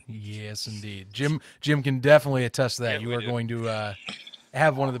 Yes, indeed. Jim can definitely attest to that. Yeah, You we are do. going to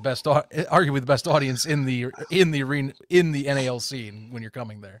have one of the best, arguably the best audience in the arena in the NAL scene when you're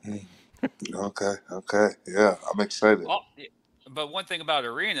coming there. Okay. Yeah, I'm excited. Yeah, but one thing about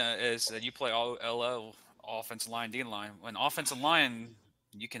arena is that you play all LL offensive line, D line. When offensive line,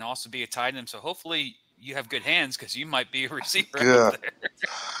 you can also be a tight end. So hopefully you have good hands because you might be a receiver out Yeah.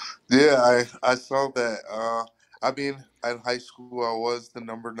 there. Yeah, I saw that. I mean, in high school, I was the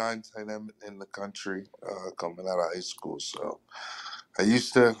number 9 tight end in the country coming out of high school. So I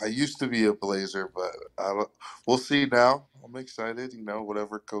used to be a Blazer, but we'll see now. I'm excited.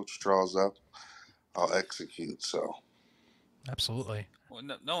 Whatever coach draws up, I'll execute. So Absolutely. Well,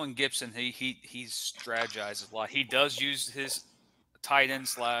 knowing Gibson, he strategizes a lot. He does use his tight end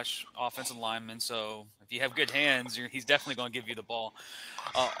 / offensive lineman. So if you have good hands, he's definitely going to give you the ball.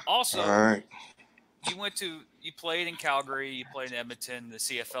 all Also, right. you played in Calgary, you played in Edmonton, the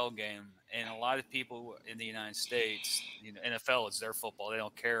CFL game, and a lot of people in the United States, NFL is their football. They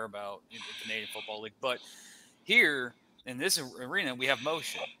don't care about the Canadian Football League. But here in this arena, we have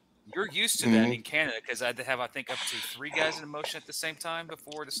motion. You're used to that Hmm. in Canada because I have, I think, up to 3 guys in motion at the same time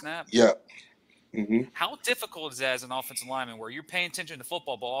before the snap. Yeah. Hmm. How difficult is that as an offensive lineman where you're paying attention to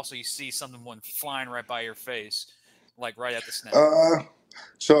football, but also you see someone flying right by your face, like right at the snap?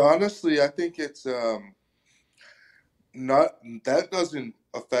 So honestly, I think it's not that doesn't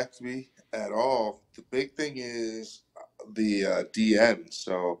affect me at all. The big thing is the DN.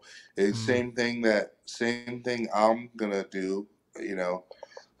 So it's Mm. same thing I'm gonna do. You know,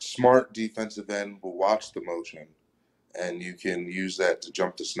 smart defensive end will watch the motion, and you can use that to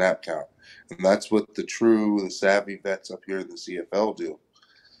jump the snap count, and that's what the savvy vets up here in the CFL do.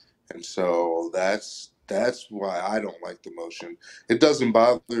 And so that's why I don't like the motion. It doesn't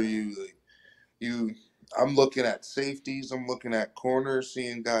bother you. You I'm looking at safeties, I'm looking at corners,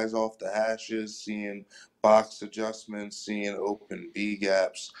 seeing guys off the hashes, seeing box adjustments, seeing open B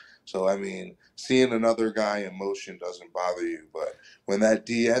gaps. So I mean, seeing another guy in motion doesn't bother you, but when that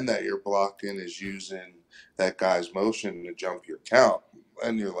DN that you're blocking is using that guy's motion to jump your count,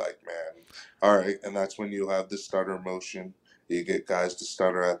 then you're like, man, all right, and that's when you have the stutter motion. You get guys to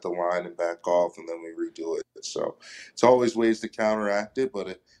stutter at the line and back off, and then we redo it. So it's always ways to counteract it, but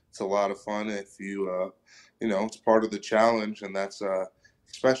it's a lot of fun if it's part of the challenge, and that's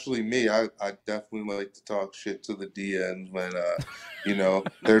especially me. I definitely like to talk shit to the DNs when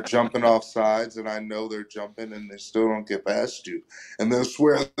they're jumping off sides, and I know they're jumping, and they still don't get past you, and they'll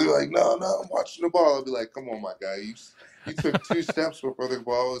swear they're like, no, I'm watching the ball. I'll be like, come on, my guy, you took 2 steps before the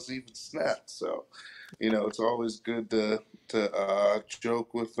ball was even snapped. So it's always good to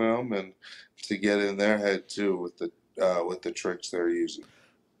joke with them and to get in their head too with the tricks they're using.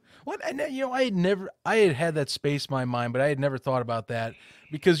 What I had that space in my mind, but I had never thought about that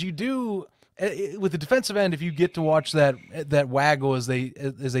because you do with the defensive end. If you get to watch that waggle as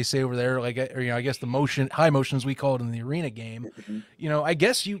they say over there, like or, I guess the high motion as we call it in the arena game. Mm-hmm. I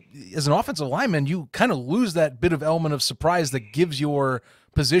guess you as an offensive lineman, you kind of lose that bit of element of surprise that gives your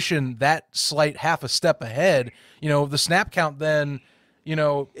position that slight half a step ahead. The snap count then.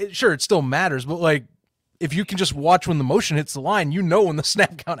 Sure, it still matters, but like if you can just watch when the motion hits the line, when the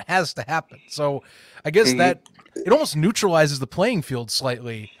snap count has to happen. So I guess that it almost neutralizes the playing field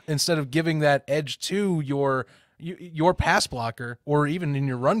slightly instead of giving that edge to your pass blocker or even in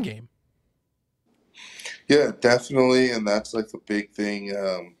your run game. Yeah, definitely, and that's like a big thing.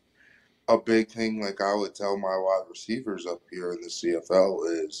 A big thing, like I would tell my wide receivers up here in the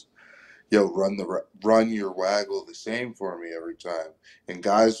CFL is, run your waggle the same for me every time. And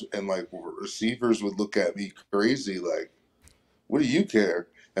guys and like receivers would look at me crazy, like, what do you care?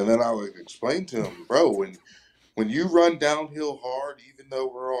 And then I would explain to him, bro, when you run downhill hard, even though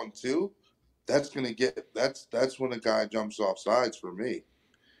we're on 2, that's when a guy jumps off sides for me.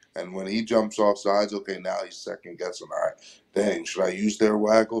 And when he jumps off sides, okay, now he's second guessing. All right, dang, should I use their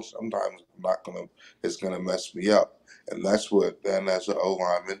waggle? Sometimes I'm not gonna. It's gonna mess me up. And that's what. Then as an O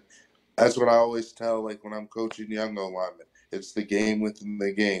lineman, that's what I always tell. Like when I'm coaching young O linemen, it's the game within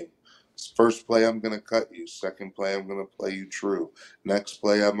the game. First play, I'm gonna cut you. Second play, I'm gonna play you true. Next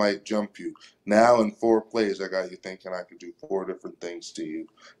play, I might jump you. Now in 4 plays, I got you thinking I could do 4 different things to you.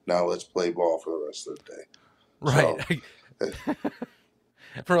 Now let's play ball for the rest of the day. Right. So.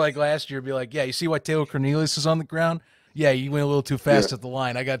 For like last year, be like, yeah, you see why Taylor Cornelius is on the ground? Yeah, you went a little too fast at the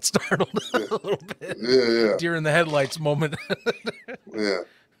line. I got startled a little bit. Yeah. Deer in the headlights moment. Yeah.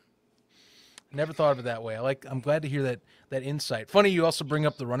 Never thought of it that way. I'm glad to hear that insight. Funny, you also bring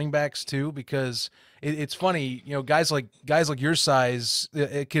up the running backs too, because it's funny, guys like your size,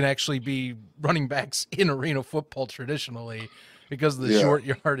 it can actually be running backs in arena football traditionally because of the short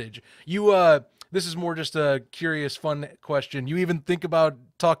yardage. This is more just a curious, fun question. You even think about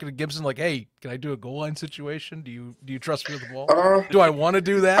talking to Gibson, like, "Hey, can I do a goal line situation? Do you trust me with the ball? Do I want to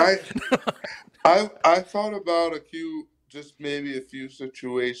do that?" I thought about maybe a few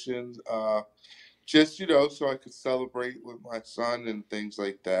situations, just so I could celebrate with my son and things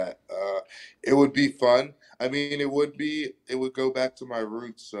like that. It would be fun. I mean, it would go back to my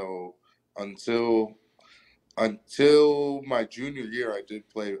roots. So until my junior year, I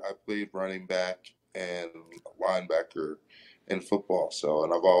played running back and linebacker in football. So,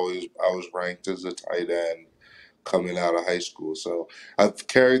 and I was ranked as a tight end coming out of high school. So I've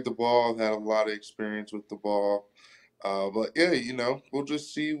carried the ball. I've had a lot of experience with the ball. But yeah, we'll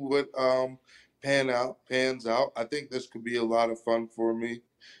just see what pans out. I think this could be a lot of fun for me.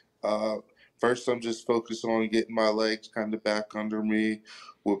 Uh, First, I'm just focused on getting my legs kind of back under me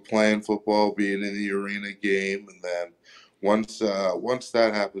with playing football, being in the arena game, and then once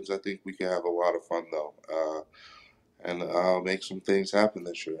that happens, I think we can have a lot of fun though, and make some things happen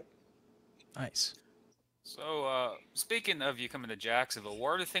this year. Nice. So, speaking of you coming to Jacksonville, what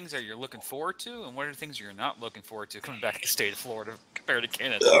are the things that you're looking forward to, and what are the things you're not looking forward to coming back to the state of Florida compared to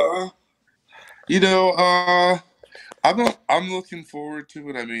Canada? I'm looking forward to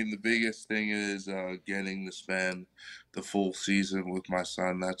it. I mean, the biggest thing is getting to spend the full season with my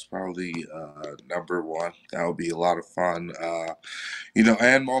son. That's probably number one. That would be a lot of fun.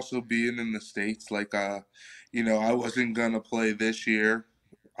 And also being in the States, like, I wasn't going to play this year.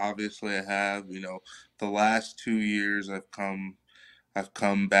 Obviously, I have. The last 2 years I've come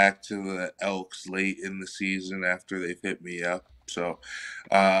back to the Elks late in the season after they've hit me up. So,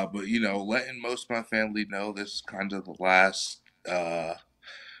 but letting most of my family know this is kind of the last,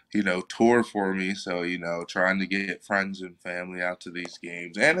 tour for me. So, trying to get friends and family out to these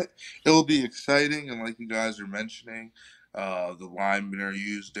games, and it'll be exciting. And like you guys are mentioning, the linemen are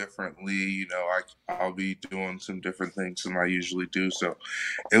used differently. I'll be doing some different things than I usually do. So,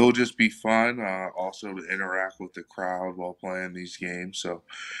 it'll just be fun. Also to interact with the crowd while playing these games. So,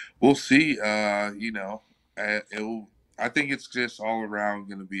 we'll see. I think it's just all around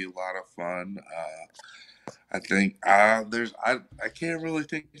going to be a lot of fun. I think I can't really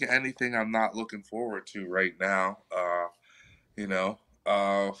think of anything I'm not looking forward to right now. You know,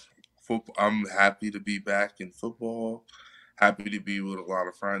 I'm happy to be back in football. Happy to be with a lot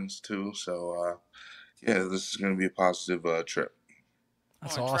of friends too. So yeah, this is going to be a positive trip.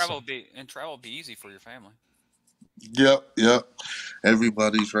 That's and awesome. Travel will be easy for your family. Yep.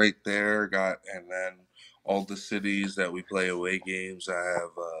 Everybody's right there. And then all the cities that we play away games, I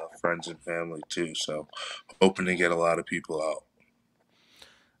have friends and family too. So hoping to get a lot of people out.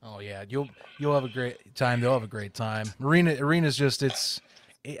 Oh yeah, you'll have a great time. They'll have a great time. Arena's just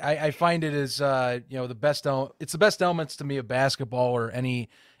I find it as the best. It's the best elements to me of basketball or anything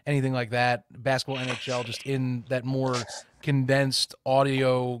like that. Basketball, NHL, just in that more condensed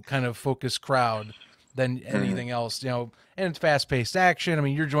audio kind of focused crowd than anything else. And it's fast paced action. I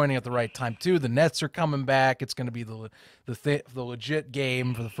mean, you're joining at the right time too. The Nets are coming back. It's going to be the legit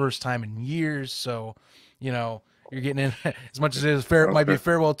game for the first time in years. So, you're getting in as much as it might be a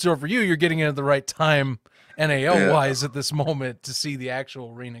farewell tour for you. You're getting in at the right time, NAL wise, at this moment to see the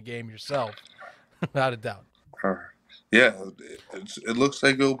actual arena game yourself, without a doubt. Yeah, it looks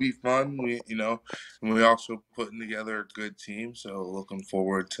like it'll be fun. And we also putting together a good team. So looking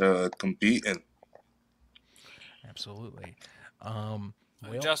forward to competing. Absolutely.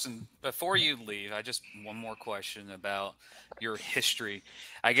 Justin, before you leave, I just one more question about your history.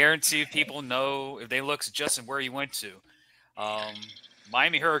 I guarantee people know if they look at Justin where you went to.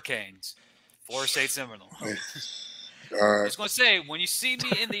 Miami Hurricanes, Florida State Seminole. I was going to say, when you see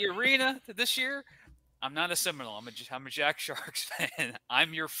me in the arena this year, I'm not a Seminole. I'm a Jack Sharks fan.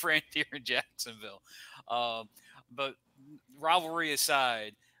 I'm your friend here in Jacksonville. But rivalry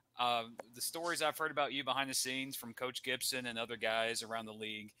aside, The stories I've heard about you behind the scenes from Coach Gibson and other guys around the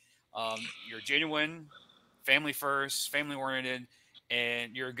league, you're genuine, family first, family oriented,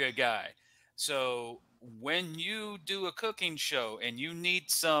 and you're a good guy. So when you do a cooking show and you need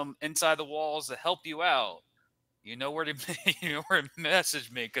some inside the walls to help you out, you know where to you know where to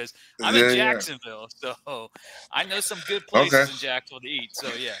message me because I'm in Yeah. Jacksonville, so I know some good Okay. places in Jacksonville to eat.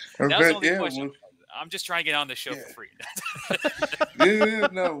 So yeah, that was the Okay. only Yeah. question. I'm just trying to get on the show Yeah. for free. Yeah.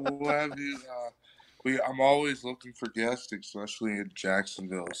 No, we'll have you. I'm always looking for guests, especially in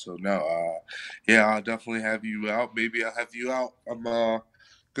Jacksonville. So no, yeah, I'll definitely have you out. Maybe I'll have you out. I'm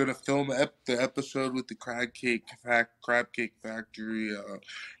gonna film the episode with the crab cake factory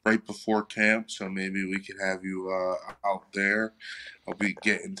right before camp. So maybe we can have you out there. I'll be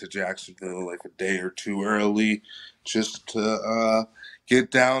getting to Jacksonville like a day or two early, just to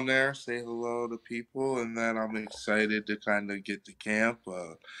get down there, say hello to people, and then I'm excited to kind of get to camp,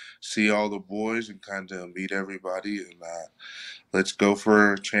 see all the boys, and kind of meet everybody, and let's go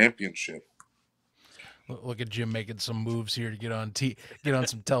for a championship. Look at Jim making some moves here to get on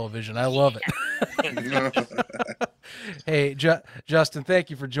some television. I love it. Hey, Justin, thank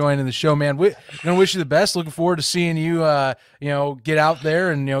you for joining the show, man. We're gonna wish you the best. Looking forward to seeing you, get out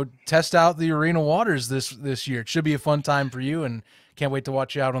there and test out the arena waters this year. It should be a fun time for you, and can't wait to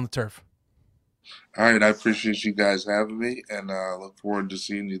watch you out on the turf. All right, I appreciate you guys having me, and look forward to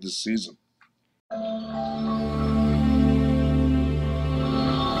seeing you this season.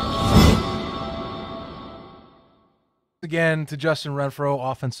 Again to Justin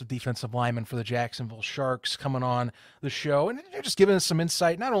Renfrow, offensive defensive lineman for the Jacksonville Sharks, coming on the show and just giving us some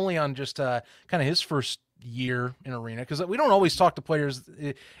insight, not only on just kind of his first year in arena, because we don't always talk to players.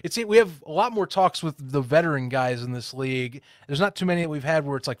 We have a lot more talks with the veteran guys in this league. There's not too many that we've had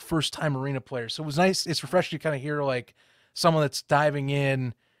where it's like first time arena players. So it was nice. It's refreshing to kind of hear like someone that's diving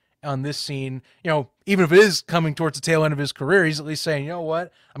in on this scene. Even if it is coming towards the tail end of his career, he's at least saying, you know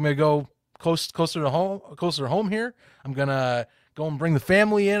what, I'm going to go closer to home here. I'm gonna go and bring the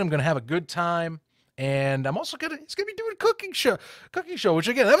family in. I'm gonna have a good time, and I'm also he's gonna be doing a cooking show, which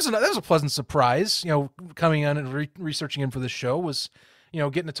again that was a pleasant surprise. Coming on and researching him for this show was,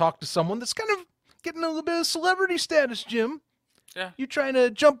 getting to talk to someone that's kind of getting a little bit of celebrity status. Jim, Yeah. You trying to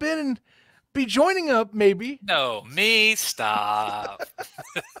jump in and be joining up maybe? No, me stop.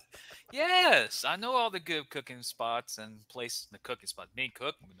 Yes, I know all the good cooking spots and places. The cooking spots, me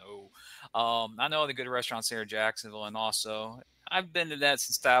cook, no. I know all the good restaurants here in Jacksonville, and also I've been to that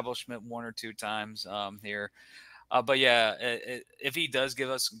establishment one or two times here. But yeah, if he does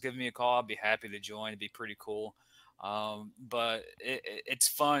give me a call, I'd be happy to join. It'd be pretty cool. But it's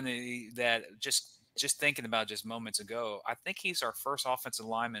fun that just thinking about just moments ago, I think he's our first offensive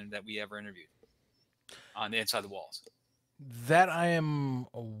lineman that we ever interviewed on the Inside the Walls. That I am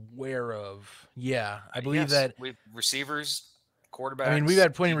aware of. Yeah, I believe that we receivers, quarterbacks. I mean, we've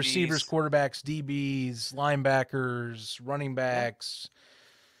had plenty of DBs. receivers, quarterbacks, DBs, linebackers, running backs.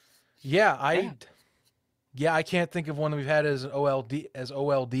 Yeah, I can't think of one that we've had as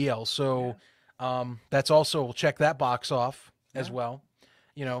OLDL. So that's also, we'll check that box off as well.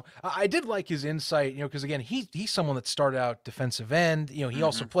 I did like his insight, because again, he's someone that started out defensive end. He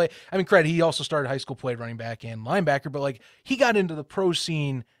also played, he also started high school, played running back and linebacker, but like he got into the pro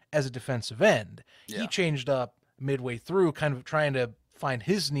scene as a defensive end. Yeah. He changed up midway through, kind of trying to find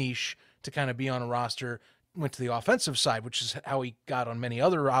his niche to kind of be on a roster, went to the offensive side, which is how he got on many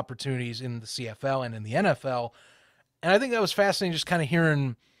other opportunities in the CFL and in the NFL. And I think that was fascinating, just kind of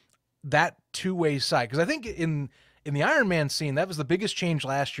hearing that two-way side. Because I think in the Ironman scene, that was the biggest change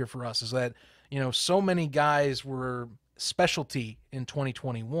last year for us, is that, so many guys were specialty in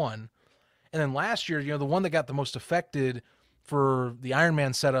 2021. And then last year, the one that got the most affected for the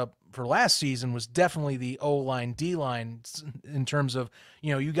Ironman setup for last season was definitely the O-line, D-line, in terms of,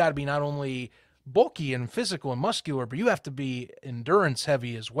 you got to be not only bulky and physical and muscular, but you have to be endurance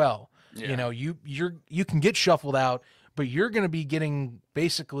heavy as well. Yeah. You can get shuffled out, but you're going to be getting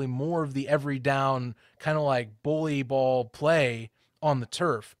basically more of the every down kind of like bully ball play on the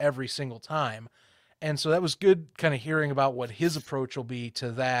turf every single time. And so that was good kind of hearing about what his approach will be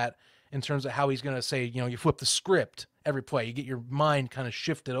to that in terms of how he's going to say, you flip the script every play. You get your mind kind of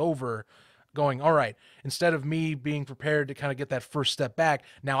shifted over going, all right, instead of me being prepared to kind of get that first step back,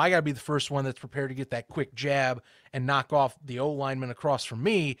 now I got to be the first one that's prepared to get that quick jab and knock off the O lineman across from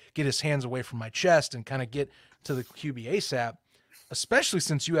me, get his hands away from my chest and kind of get to the QB ASAP, especially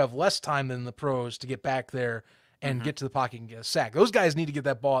since you have less time than the pros to get back there and get to the pocket and get a sack. Those guys need to get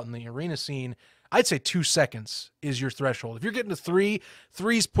that ball in the arena scene. I'd say 2 seconds is your threshold. If you're getting to 3,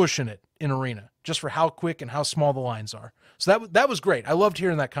 3's pushing it in arena, just for how quick and how small the lines are. So that was great. I loved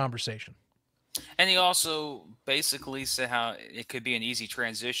hearing that conversation. And he also basically said how it could be an easy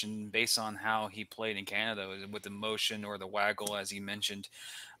transition based on how he played in Canada with the motion or the waggle, as he mentioned.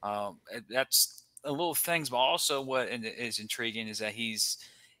 That's a little things, but also what is intriguing is that he's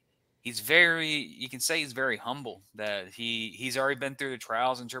very, you can say he's very humble, that he's already been through the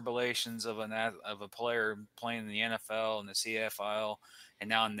trials and tribulations of a player playing in the NFL and the CFL and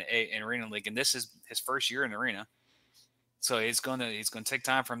now in the Arena League, and this is his first year in the arena. So he's gonna take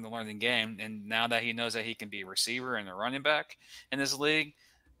time for him to learn the game, and now that he knows that he can be a receiver and a running back in this league,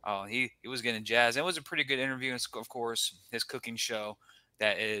 he was getting jazzed. It was a pretty good interview, and of course his cooking show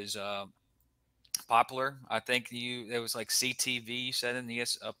that is popular. I think it was like CTV. You said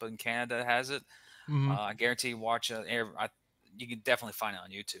up in Canada has it. Mm-hmm. I guarantee you watch it. You can definitely find it on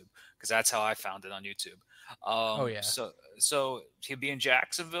YouTube because that's how I found it on YouTube. Oh yeah. So he'll be in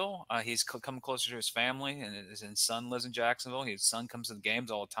Jacksonville. He's coming closer to his family, and his son lives in Jacksonville. His son comes to the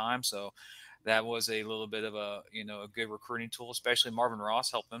games all the time, so that was a little bit of a good recruiting tool. Especially Marvin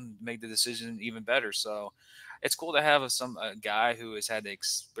Ross helped him make the decision even better. So it's cool to have a guy who has had the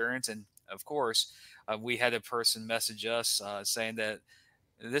experience, and of course, we had a person message us saying that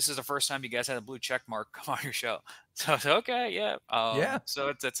this is the first time you guys had a blue check mark come on your show. So it's okay, yeah. Yeah.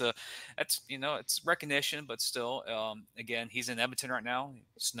 So it's recognition, but still, again, he's in Edmonton right now.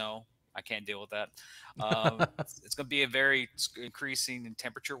 Snow, I can't deal with that. It's going to be a very increasing in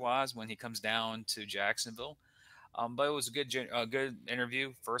temperature wise when he comes down to Jacksonville. But it was a good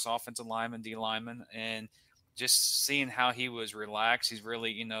interview. First offensive lineman, D lineman, and just seeing how he was relaxed. He's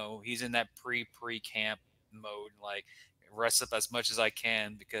really, he's in that pre-camp mode, like rest up as much as I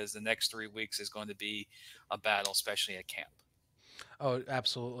can because the next 3 weeks is going to be a battle, especially at camp. Oh,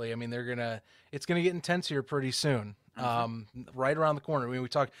 absolutely. I mean, it's gonna get intense here pretty soon. Right around the corner. I mean, we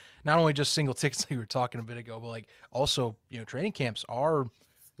talk not only just single tickets like we were talking a bit ago, but like also, training camps are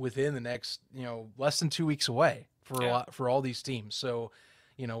within the next, less than 2 weeks away for all these teams. So,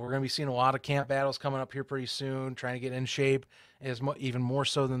 we're going to be seeing a lot of camp battles coming up here pretty soon, trying to get in shape even more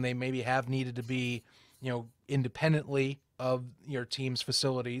so than they maybe have needed to be, independently of your team's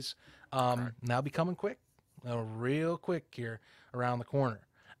facilities. Now be coming quick, real quick here around the corner.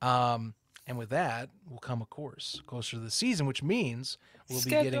 And with that will come, of course, closer to the season, which means we'll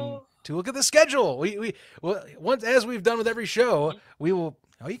be getting to look at the schedule. Well, once, as we've done with every show, we will.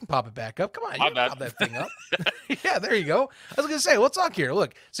 Oh, you can pop it back up. Come on, you can pop that thing up. Yeah, there you go. I was gonna say, let's talk here.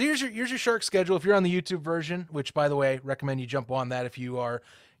 Look, so here's your Shark schedule. If you're on the YouTube version, which by the way, recommend you jump on that if you are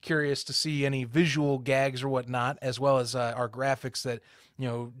curious to see any visual gags or whatnot, as well as our graphics that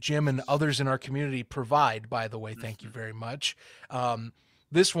Jim and others in our community provide. By the way, thank you very much.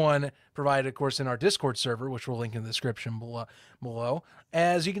 This one provided, of course, in our Discord server, which we'll link in the description below.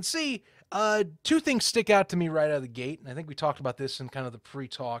 As you can see, 2 things stick out to me right out of the gate, and I think we talked about this in kind of the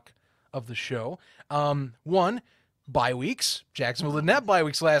pre-talk of the show. One, bye weeks. Jacksonville didn't have bye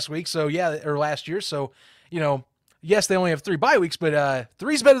weeks last week, or last year. So, yes, they only have 3 bye weeks, but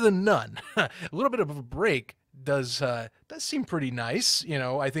 3's better than none. A little bit of a break does seem pretty nice.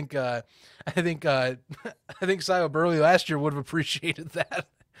 I think Sio Burley last year would have appreciated that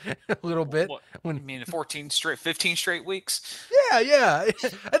a little bit. When you mean 15 straight weeks? Yeah.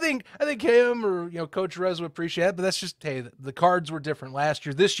 I think him or Coach Rez would appreciate it, but that's just, hey, the cards were different last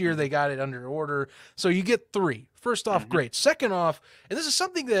year. This year they got it under order, so you get 3. First off, great. Second off, and this is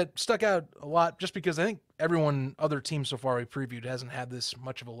something that stuck out a lot, just because I think other teams so far we previewed hasn't had this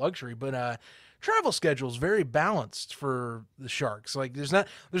much of a luxury, but travel schedule is very balanced for the Sharks. Like there's not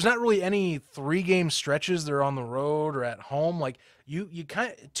really any 3-game stretches. They're on the road or at home. Like you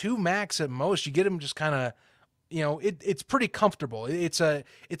kind of 2 max at most. You get them just kind of, it's pretty comfortable. It's a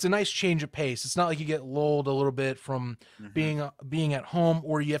nice change of pace. It's not like you get lulled a little bit from being at home,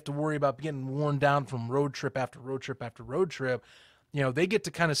 or you have to worry about getting worn down from road trip after road trip after road trip. They get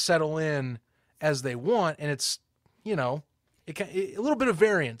to kind of settle in as they want, and it's a little bit of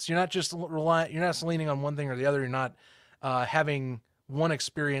variance. You're not just you're not leaning on one thing or the other. You're not having one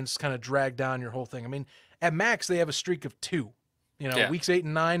experience kind of drag down your whole thing. I mean, at max they have a streak of 2. Weeks 8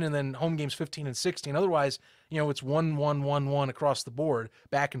 and 9, and then home games 15 and 16. Otherwise, it's 1-1-1-1 across the board,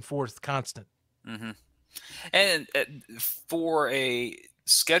 back and forth, constant. And for a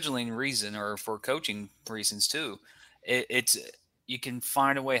scheduling reason, or for coaching reasons too, it's you can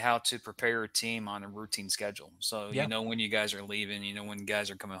find a way how to prepare your team on a routine schedule. So when you guys are leaving, when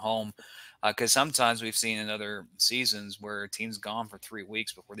guys are coming home, because sometimes we've seen in other seasons where a team's gone for 3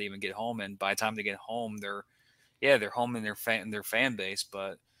 weeks before they even get home, and by the time they get home, they're home in their fan base,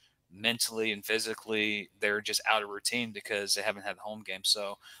 but mentally and physically, they're just out of routine because they haven't had the home game.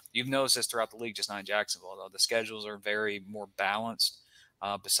 So you've noticed this throughout the league, just not in Jacksonville, though. The schedules are very more balanced.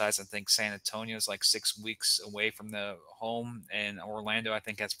 Besides, I think San Antonio is like 6 weeks away from the home, and Orlando, I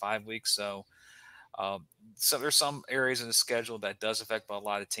think, has 5 weeks. So there's some areas of the schedule that does affect, but a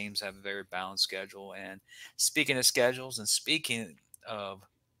lot of teams have a very balanced schedule. And speaking of schedules and speaking of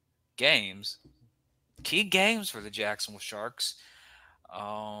games, key games for the Jacksonville Sharks.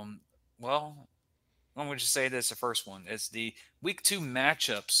 Well, I'm going to just say this: the first one is the week 2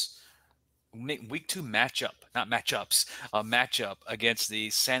 matchups. Week 2 matchup, not matchups, matchup against the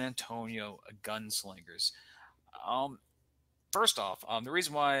San Antonio Gunslingers. First off, the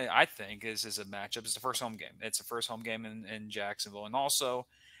reason why I think is a matchup is the first home game. It's the first home game in Jacksonville. And also,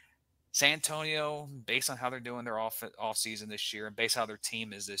 San Antonio, based on how they're doing their off season this year and based on how their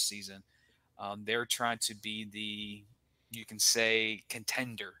team is this season, they're trying to be the, you can say,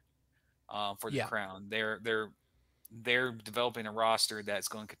 contender for the crown. They're developing a roster that's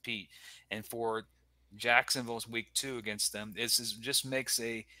going to compete. And for Jacksonville's week 2 against them, just makes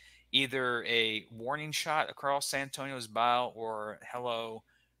either a warning shot across San Antonio's bow, or hello,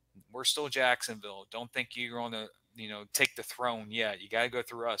 we're still Jacksonville. Don't think you're going to, take the throne yet. You got to go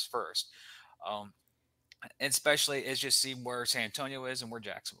through us first. And especially it's just see where San Antonio is and where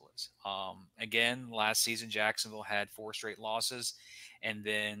Jacksonville is. Again, last season, Jacksonville had 4 straight losses and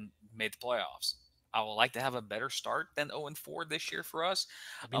then made the playoffs. I would like to have a better start than 0-4 this year for us.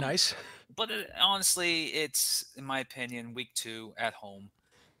 That'd be nice. But honestly, it's, in my opinion, week 2 at home.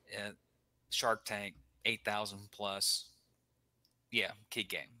 Shark Tank, 8,000 plus. Yeah, key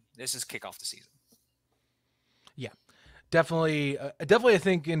game. This is kick off the season. Yeah, definitely. Definitely, I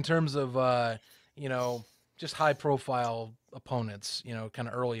think in terms of, just high profile opponents, kind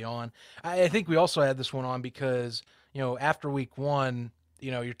of early on. I think we also had this one on because, after week 1,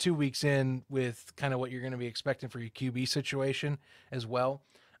 you're 2 weeks in with kind of what you're going to be expecting for your QB situation as well.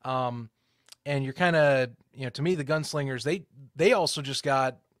 And you're kind of, to me, the Gunslingers, they also just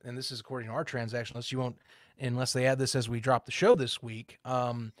got, and this is according to our transaction list, unless they add this as we drop the show this week,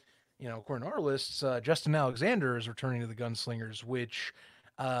 according to our lists, Justin Alexander is returning to the Gunslingers, which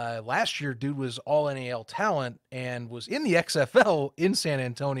last year dude was all NAL talent and was in the XFL in San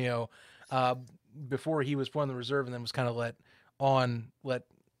Antonio before he was put on the reserve and then was kind of let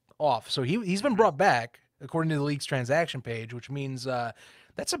off. So he's been brought back according to the league's transaction page, which means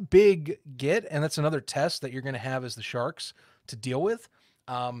that's a big get, and that's another test that you're going to have as the Sharks to deal with.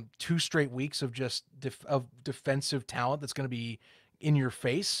 2 straight weeks of just defensive talent that's going to be in your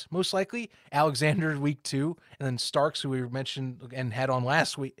face, most likely. Alexander week 2, and then Starks, who we mentioned and had on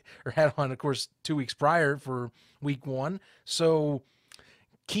last week, or had on, of course, 2 weeks prior for week 1. So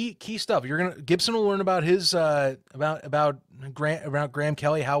key stuff. Gibson will learn about his about Graham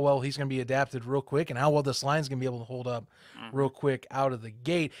Kelly, how well he's going to be adapted real quick, and how well this line's going to be able to hold up real quick out of the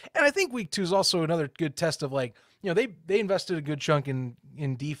gate. And I think week 2 is also another good test of, like, they invested a good chunk in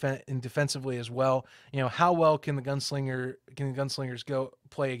defensively as well. How well can the Gunslingers go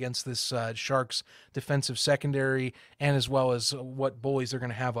play against this Sharks defensive secondary, and as well as what bullies they're going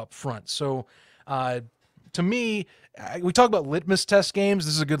to have up front. So to me, we talk about litmus test games.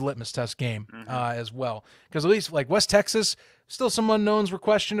 This is a good litmus test game as well, because at least like West Texas, still some unknowns we're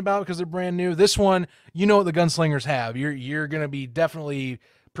questioned about because they're brand new. This one, what the Gunslingers have. You're going to be definitely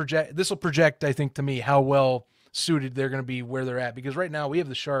project. This will project, I think, to me, how well suited they're going to be where they're at, because right now we have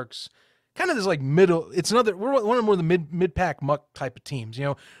the Sharks kind of this like middle. We're one of more the mid pack muck type of teams.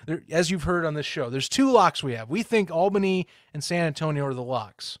 As you've heard on this show, there's 2 locks we have. We think Albany and San Antonio are the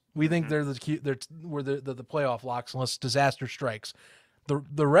locks. We think we're the playoff locks unless disaster strikes.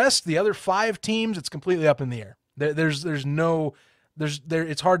 The rest, the other 5 teams, it's completely up in the air. It's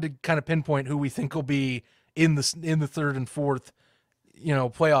hard to kind of pinpoint who we think will be in the 3rd and 4th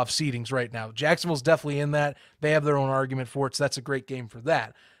playoff seedings right now. Jacksonville's definitely in that. They have their own argument for it, so that's a great game for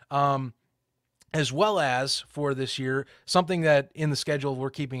that. As well as for this year, something that in the schedule we're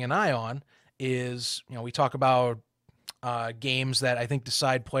keeping an eye on is, we talk about games that I think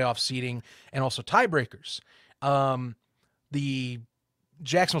decide playoff seeding and also tiebreakers. The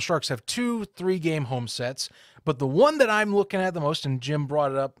Jacksonville Sharks have 2 3-game home sets, but the one that I'm looking at the most, and Jim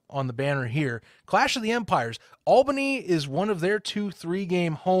brought it up on the banner here, Clash of the Empires. Albany is one of their 2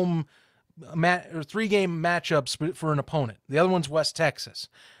 3-game home 3-game matchups for an opponent. The other one's West Texas.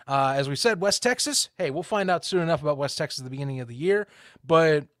 As we said, West Texas, hey, we'll find out soon enough about West Texas at the beginning of the year,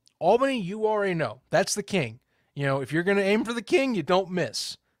 but Albany, you already know. That's the king. If you're going to aim for the king, you don't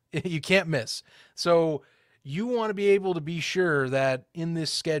miss. You can't miss. So you want to be able to be sure that in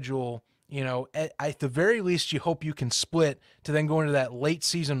this schedule, you know, at the very least, you hope you can split to then go into that late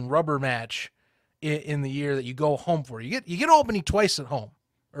season rubber match in the year that you go home for. You get Albany twice at home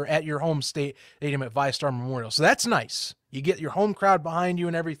or at your home stadium at ViStar Memorial. So that's nice. You get your home crowd behind you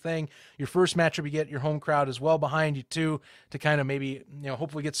and everything. Your first matchup, you get your home crowd as well behind you too, to kind of maybe,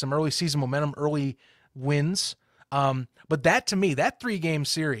 hopefully get some early season momentum, early wins. But that, to me, that 3-game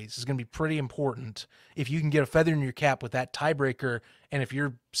series is going to be pretty important if you can get a feather in your cap with that tiebreaker, and if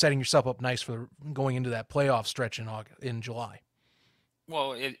you're setting yourself up nice for going into that playoff stretch in July.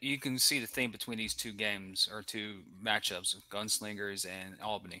 Well, you can see the theme between these two games or two matchups, Gunslingers and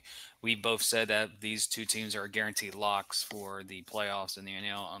Albany. We both said that these two teams are guaranteed locks for the playoffs in the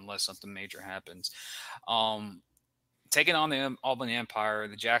NL unless something major happens. Taking on the Albany Empire,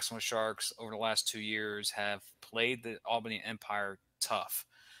 the Jacksonville Sharks over the last 2 years have played the Albany Empire tough,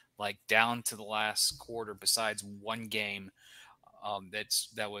 like down to the last quarter besides one game.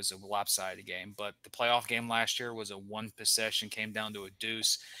 That was a lopsided game, but the playoff game last year was a one possession, came down to a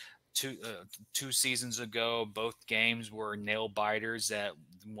deuce. Two seasons ago, both games were nail biters that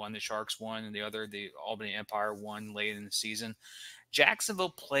one the Sharks won and the other the Albany Empire won late in the season. Jacksonville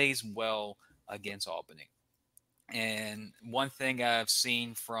plays well against Albany. And one thing I've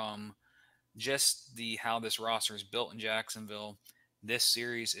seen from just how this roster is built in Jacksonville, this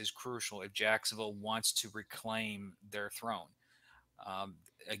series is crucial if Jacksonville wants to reclaim their throne.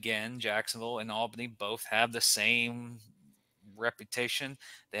 Again, Jacksonville and Albany both have the same reputation.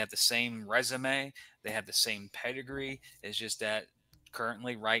 They have the same resume. They have the same pedigree. It's just that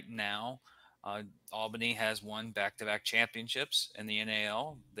currently, right now, Albany has won back-to-back championships in the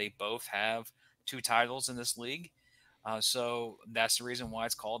NAL. They both have 2 titles in this league. So that's the reason why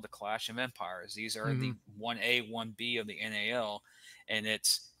it's called the Clash of Empires. These are the 1A, 1B of the NAL, and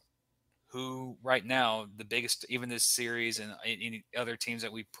it's who right now the biggest, even this series and any other teams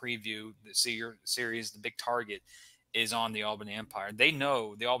that we preview, the series, the big target is on the Albany Empire. They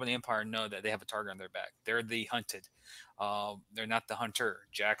know, the Albany Empire know that they have a target on their back. They're the hunted. They're not the hunter.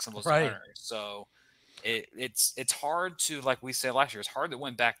 Jacksonville's the hunter. So it's hard to, like we said last year, it's hard to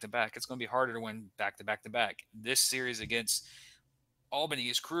win back-to-back. It's going to be harder to win back-to-back-to-back. This series against Albany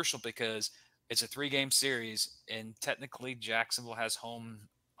is crucial because it's a 3-game series, and technically Jacksonville has home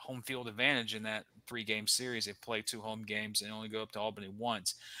field advantage in that 3-game series. They play 2 home games and only go up to Albany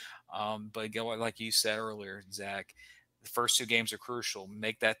once. But again, like you said earlier, Zach, the first 2 games are crucial.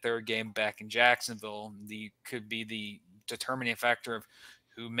 Make that 3rd game back in Jacksonville. Could be the determining factor of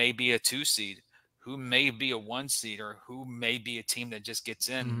who may be a 2 seed, who may be a 1 seed, or who may be a team that just gets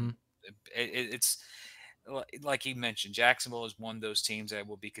in. It's like you mentioned, Jacksonville is one of those teams that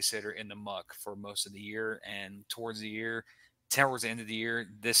will be considered in the muck for most of the year, and towards the end of the year,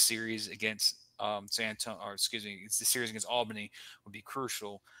 this series against it's the series against Albany would be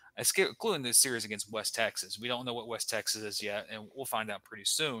crucial, including the series against West Texas. We don't know what West Texas is yet, and we'll find out pretty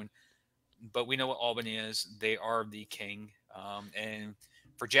soon. But we know what Albany is. They are the king. And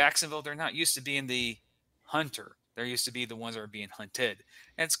for Jacksonville, they're not used to being the hunter. They're used to be the ones that are being hunted.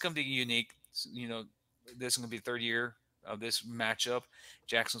 And it's going to be unique. This is going to be the 3rd year of this matchup.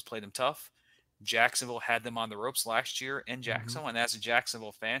 Jacksonville's played them tough. Jacksonville had them on the ropes last year in Jacksonville. And as a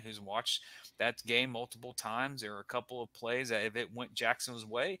Jacksonville fan who's watched that game multiple times, there are a couple of plays that if it went Jacksonville's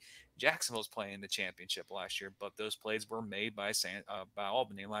way, Jacksonville's playing the championship last year. But those plays were made by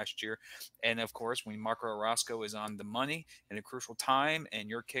Albany last year. And, of course, when Marco Orozco is on the money in a crucial time and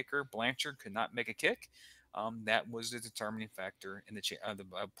your kicker, Blanchard, could not make a kick, that was the determining factor in the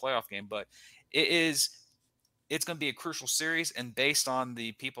playoff game. But it's going to be a crucial series, and based on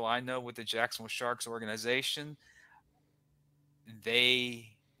the people I know with the Jacksonville Sharks organization, they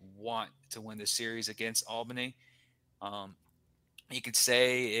want to win the series against Albany. You could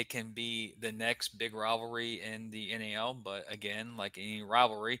say it can be the next big rivalry in the NAL, but again, like any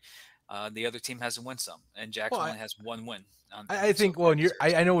rivalry, the other team has to win some, and Jacksonville only has 1 win. I think. Well, and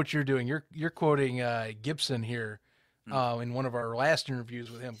I know what you're doing. You're quoting Gibson here in one of our last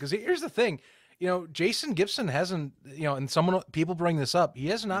interviews with him, because here's the thing. Jason Gibson hasn't, and people bring this up. He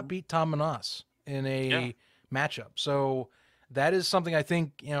has not beat Tom Manas in a matchup. So that is something I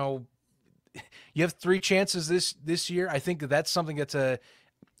think, you have 3 chances this year. I think that's something that's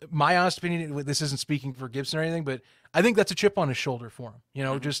my honest opinion. This isn't speaking for Gibson or anything, but I think that's a chip on his shoulder for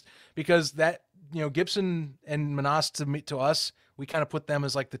him, just because that, Gibson and Manas to us, we kind of put them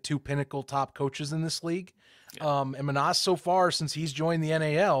as like the 2 pinnacle top coaches in this league. Yeah. And Manas so far, since he's joined the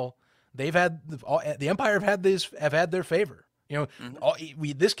NAL, they've had the Empire have had their favor.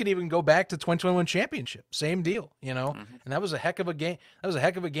 This could even go back to 2021 championship, same deal. And that was a heck of a game. That was a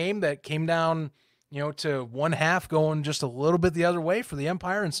heck of a game that came down to one half going just a little bit the other way for the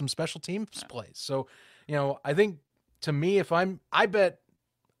Empire and some special teams plays. So, I think to me, I bet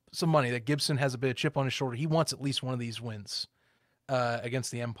some money that Gibson has a bit of chip on his shoulder. He wants at least one of these wins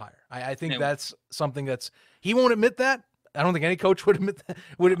against the Empire. I think that's something he won't admit that. I don't think any coach would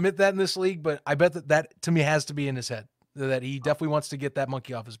admit that in this league, but I bet that to me has to be in his head, that he definitely wants to get that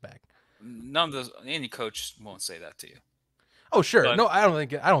monkey off his back. None of any coach won't say that to you. Oh, sure. But, no, I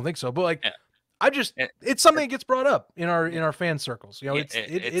don't think so. But like, it's something that gets brought up in our fan circles.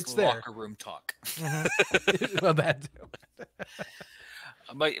 It's there. Locker room talk. Well, that too.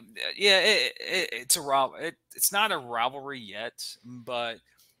 But yeah, it's a rival. It's not a rivalry yet, but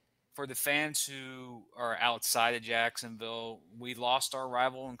for the fans who are outside of Jacksonville, we lost our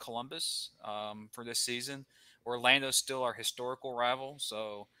rival in Columbus for this season. Orlando's still our historical rival.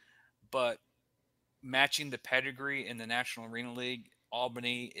 So, but matching the pedigree in the National Arena League,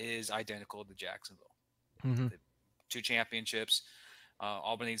 Albany is identical to Jacksonville. Mm-hmm. 2 championships.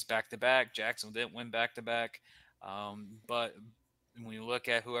 Albany's back-to-back. Jacksonville didn't win back-to-back. But when you look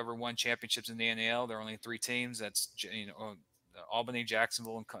at whoever won championships in the NAL, there are only 3 teams. That's Albany,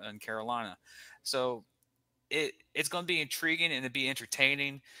 Jacksonville, and Carolina. So it's going to be intriguing and it'd be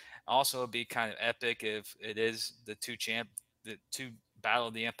entertaining. Also, it'd be kind of epic if it is the two battle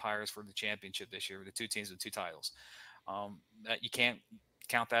of the empires for the championship this year, with the 2 teams with 2 titles. That you can't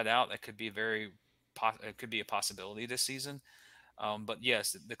count that out. That could be it could be a possibility this season. But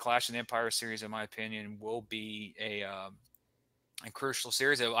yes, the Clash of the Empire series, in my opinion, will be a crucial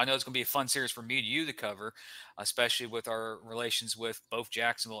series. I know it's going to be a fun series for me and you to cover, especially with our relations with both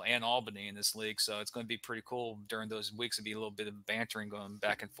Jacksonville and Albany in this league. So it's going to be pretty cool during those weeks. It'll be a little bit of bantering going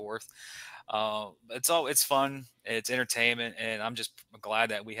back and forth. It's fun. It's entertainment. And I'm just glad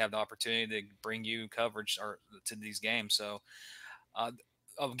that we have the opportunity to bring you coverage to these games. So,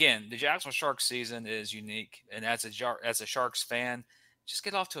 again, the Jacksonville Sharks season is unique. And as a Sharks fan, just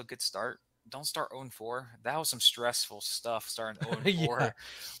get off to a good start. Don't start 0-4. That was some stressful stuff starting 0-4. Yeah.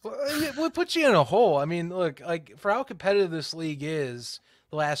 Well, it puts you in a hole. I mean, look, like for how competitive this league is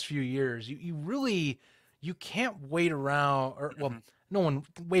the last few years, you can't wait around no one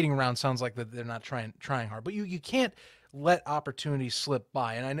waiting around sounds like that they're not trying hard, but you can't let opportunities slip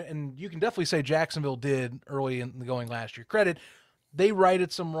by. And you can definitely say Jacksonville did early in the going last year. Credit, they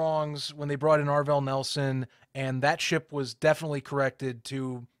righted some wrongs when they brought in Arvell Nelson, and that ship was definitely corrected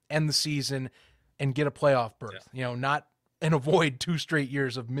to end the season and get a playoff berth, not and avoid 2 straight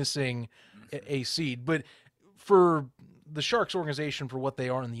years of missing a seed. But for the Sharks organization, for what they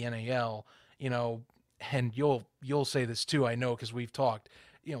are in the NAL, and you'll say this too, I know, because we've talked,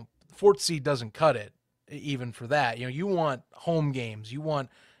 4th seed doesn't cut it even for that. You want home games. You want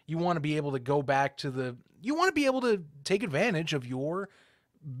to be able to go back to you want to be able to take advantage of your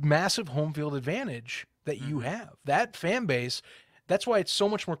massive home field advantage that you have. That fan base. That's why it's so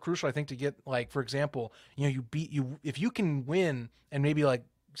much more crucial, I think, to get, like, for example, if you can win and maybe like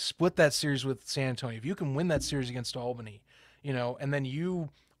split that series with San Antonio, if you can win that series against Albany, and then you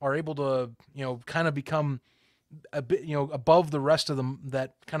are able to, kind of become a bit, above the rest of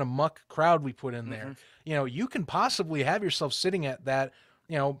that kind of muck crowd we put in there, you can possibly have yourself sitting at that,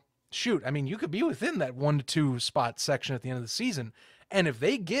 shoot, I mean, you could be within that 1 to 2 spot section at the end of the season. And if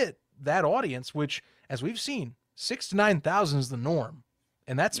they get that audience, which, as we've seen, 6,000 to 9,000 is the norm,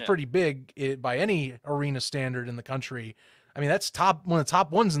 and that's pretty big by any arena standard in the country. I mean, that's one of the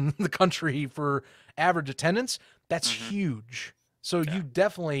top ones in the country for average attendance. That's huge. So you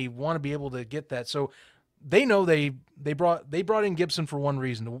definitely want to be able to get that. So they know they brought in Gibson for one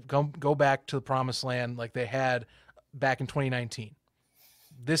reason, to go back to the promised land like they had back in 2019.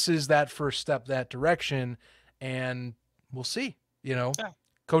 This is that first step that direction, and we'll see.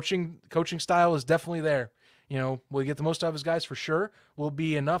 Coaching style is definitely there. Will he get the most out of his guys? For sure. Will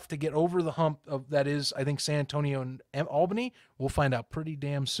be enough to get over the hump of that is, I think, San Antonio and Albany. We'll find out pretty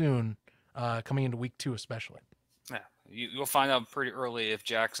damn soon, coming into week 2 especially. Yeah, you'll find out pretty early if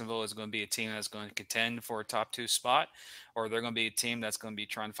Jacksonville is going to be a team that's going to contend for a top 2 spot, or they're going to be a team that's going to be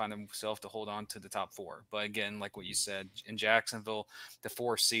trying to find themselves to hold on to the top 4. But again, like what you said, in Jacksonville, the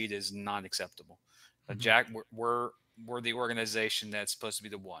 4th seed is not acceptable. We're the organization that's supposed to be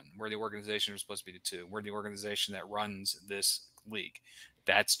the 1. We're the organization that's supposed to be the 2. We're the organization that runs this league.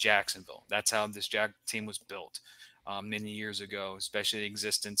 That's Jacksonville. That's how this team was built many years ago, especially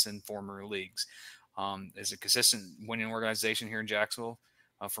existence in former leagues. As a consistent winning organization here in Jacksonville,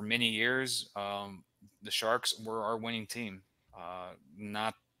 for many years, the Sharks were our winning team,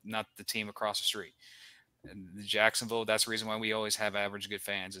 not the team across the street. Jacksonville, that's the reason why we always have average good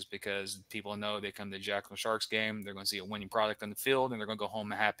fans, is because people know they come to the Jacksonville Sharks game, they're going to see a winning product on the field, and they're going to go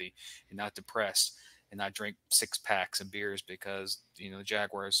home happy and not depressed and not drink 6 packs of beers because, the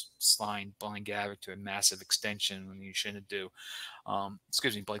Jaguars blind Gavick to a massive extension when you shouldn't do.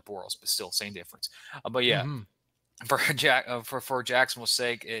 Excuse me, Blake Bortles, but still same difference. But yeah, for Jacksonville's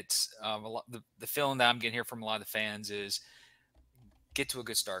sake, it's the feeling that I'm getting here from a lot of the fans is get to a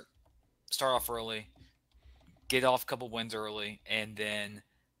good start. Start off early, get off a couple wins early, and then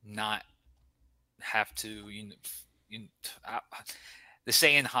not have to, the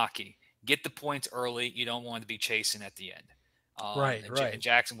say in hockey, get the points early. You don't want to be chasing at the end. Right. What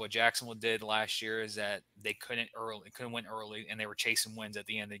Jacksonville did last year is that they couldn't win early, and they were chasing wins at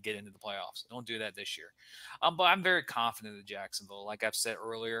the end to get into the playoffs. Don't do that this year. But I'm very confident in Jacksonville. Like I've said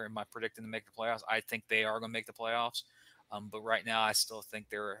earlier in my predicting to make the playoffs, I think they are going to make the playoffs. But right now, I still think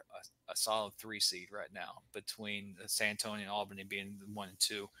they're a solid 3 seed right now, between San Antonio and Albany being 1 and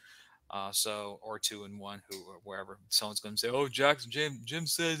 2. Or 2 and 1, wherever. Someone's going to say, "Oh, Jim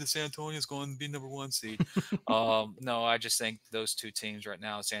says that San Antonio is going to be number 1 seed." No, I just think those 2 teams right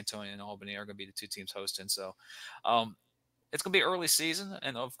now, San Antonio and Albany, are going to be the 2 teams hosting. So, it's going to be early season,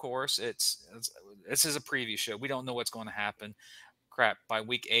 and of course, this is a preview show. We don't know what's going to happen. By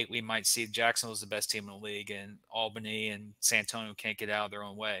week 8, we might see Jacksonville's the best team in the league, and Albany and San Antonio can't get out of their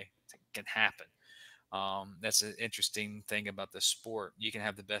own way. It can happen. That's an interesting thing about the sport. You can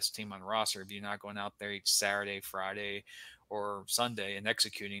have the best team on the roster. If you're not going out there each Saturday, Friday, or Sunday and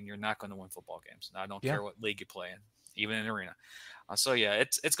executing, you're not going to win football games. I don't care what league you play in, even in an arena. It's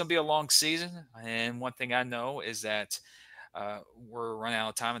going to be a long season. And one thing I know is that we're running out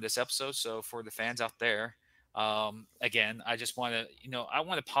of time in this episode. So for the fans out there, again, I just want to, I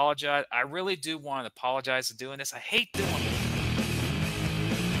want to apologize. I really do want to apologize for doing this. I hate doing it.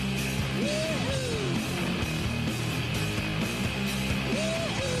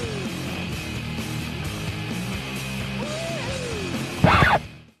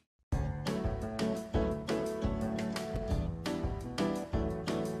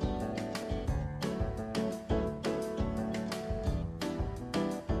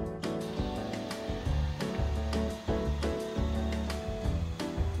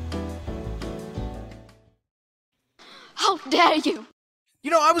 How dare you!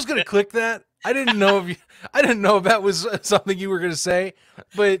 I was gonna click that. I didn't know if that was something you were gonna say,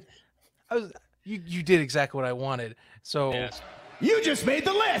 but you did exactly what I wanted. So yes. You just made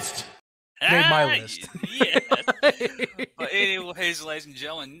the list. Made my list. Yes. But anyways, ladies and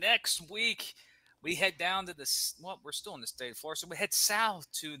gentlemen, next week we head down to we're still in the state of Florida, so we head south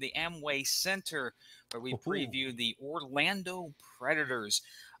to the Amway Center where we preview the Orlando Predators.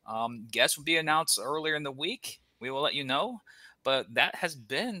 Guests will be announced earlier in the week. We will let you know. But that has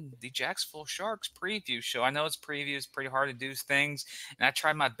been the Jacksonville Sharks preview show. I know it's preview. It's pretty hard to do things. And I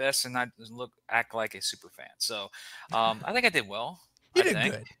tried my best and not act like a super fan. So I think I did well. You did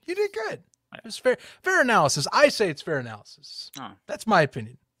good. You did good. It was fair analysis. I say it's fair analysis. Oh. That's my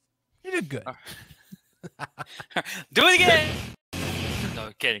opinion. You did good. Do it again. No,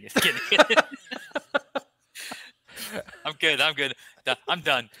 kidding. I'm good. I'm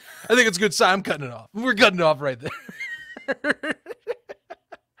done. I think it's a good sign. I'm cutting it off. We're cutting it off right there.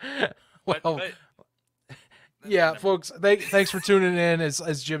 Yeah, folks. Thanks for tuning in.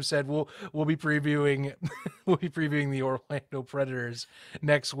 As Jim said, we'll be previewing the Orlando Predators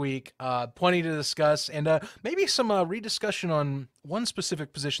next week. Plenty to discuss, and maybe some rediscussion on one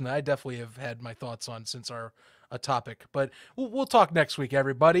specific position that I definitely have had my thoughts on since our topic. But we'll talk next week,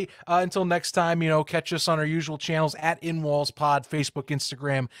 everybody. Until next time, catch us on our usual channels at InWallsPod, Facebook,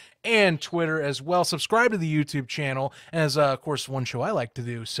 Instagram, and Twitter as well. Subscribe to the YouTube channel. And as, of course, one show I like to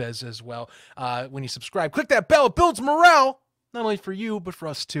do says as well, when you subscribe, click that bell. It builds morale, not only for you, but for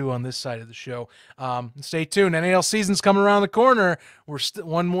us too on this side of the show. Stay tuned. NAL season's coming around the corner. We're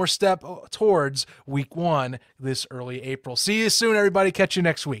one more step towards week 1 this early April. See you soon, everybody. Catch you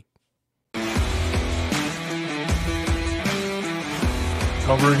next week.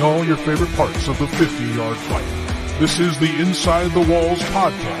 Covering all your favorite parts of the 50-yard fight. This is the Inside the Walls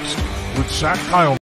podcast with Zach Kyle.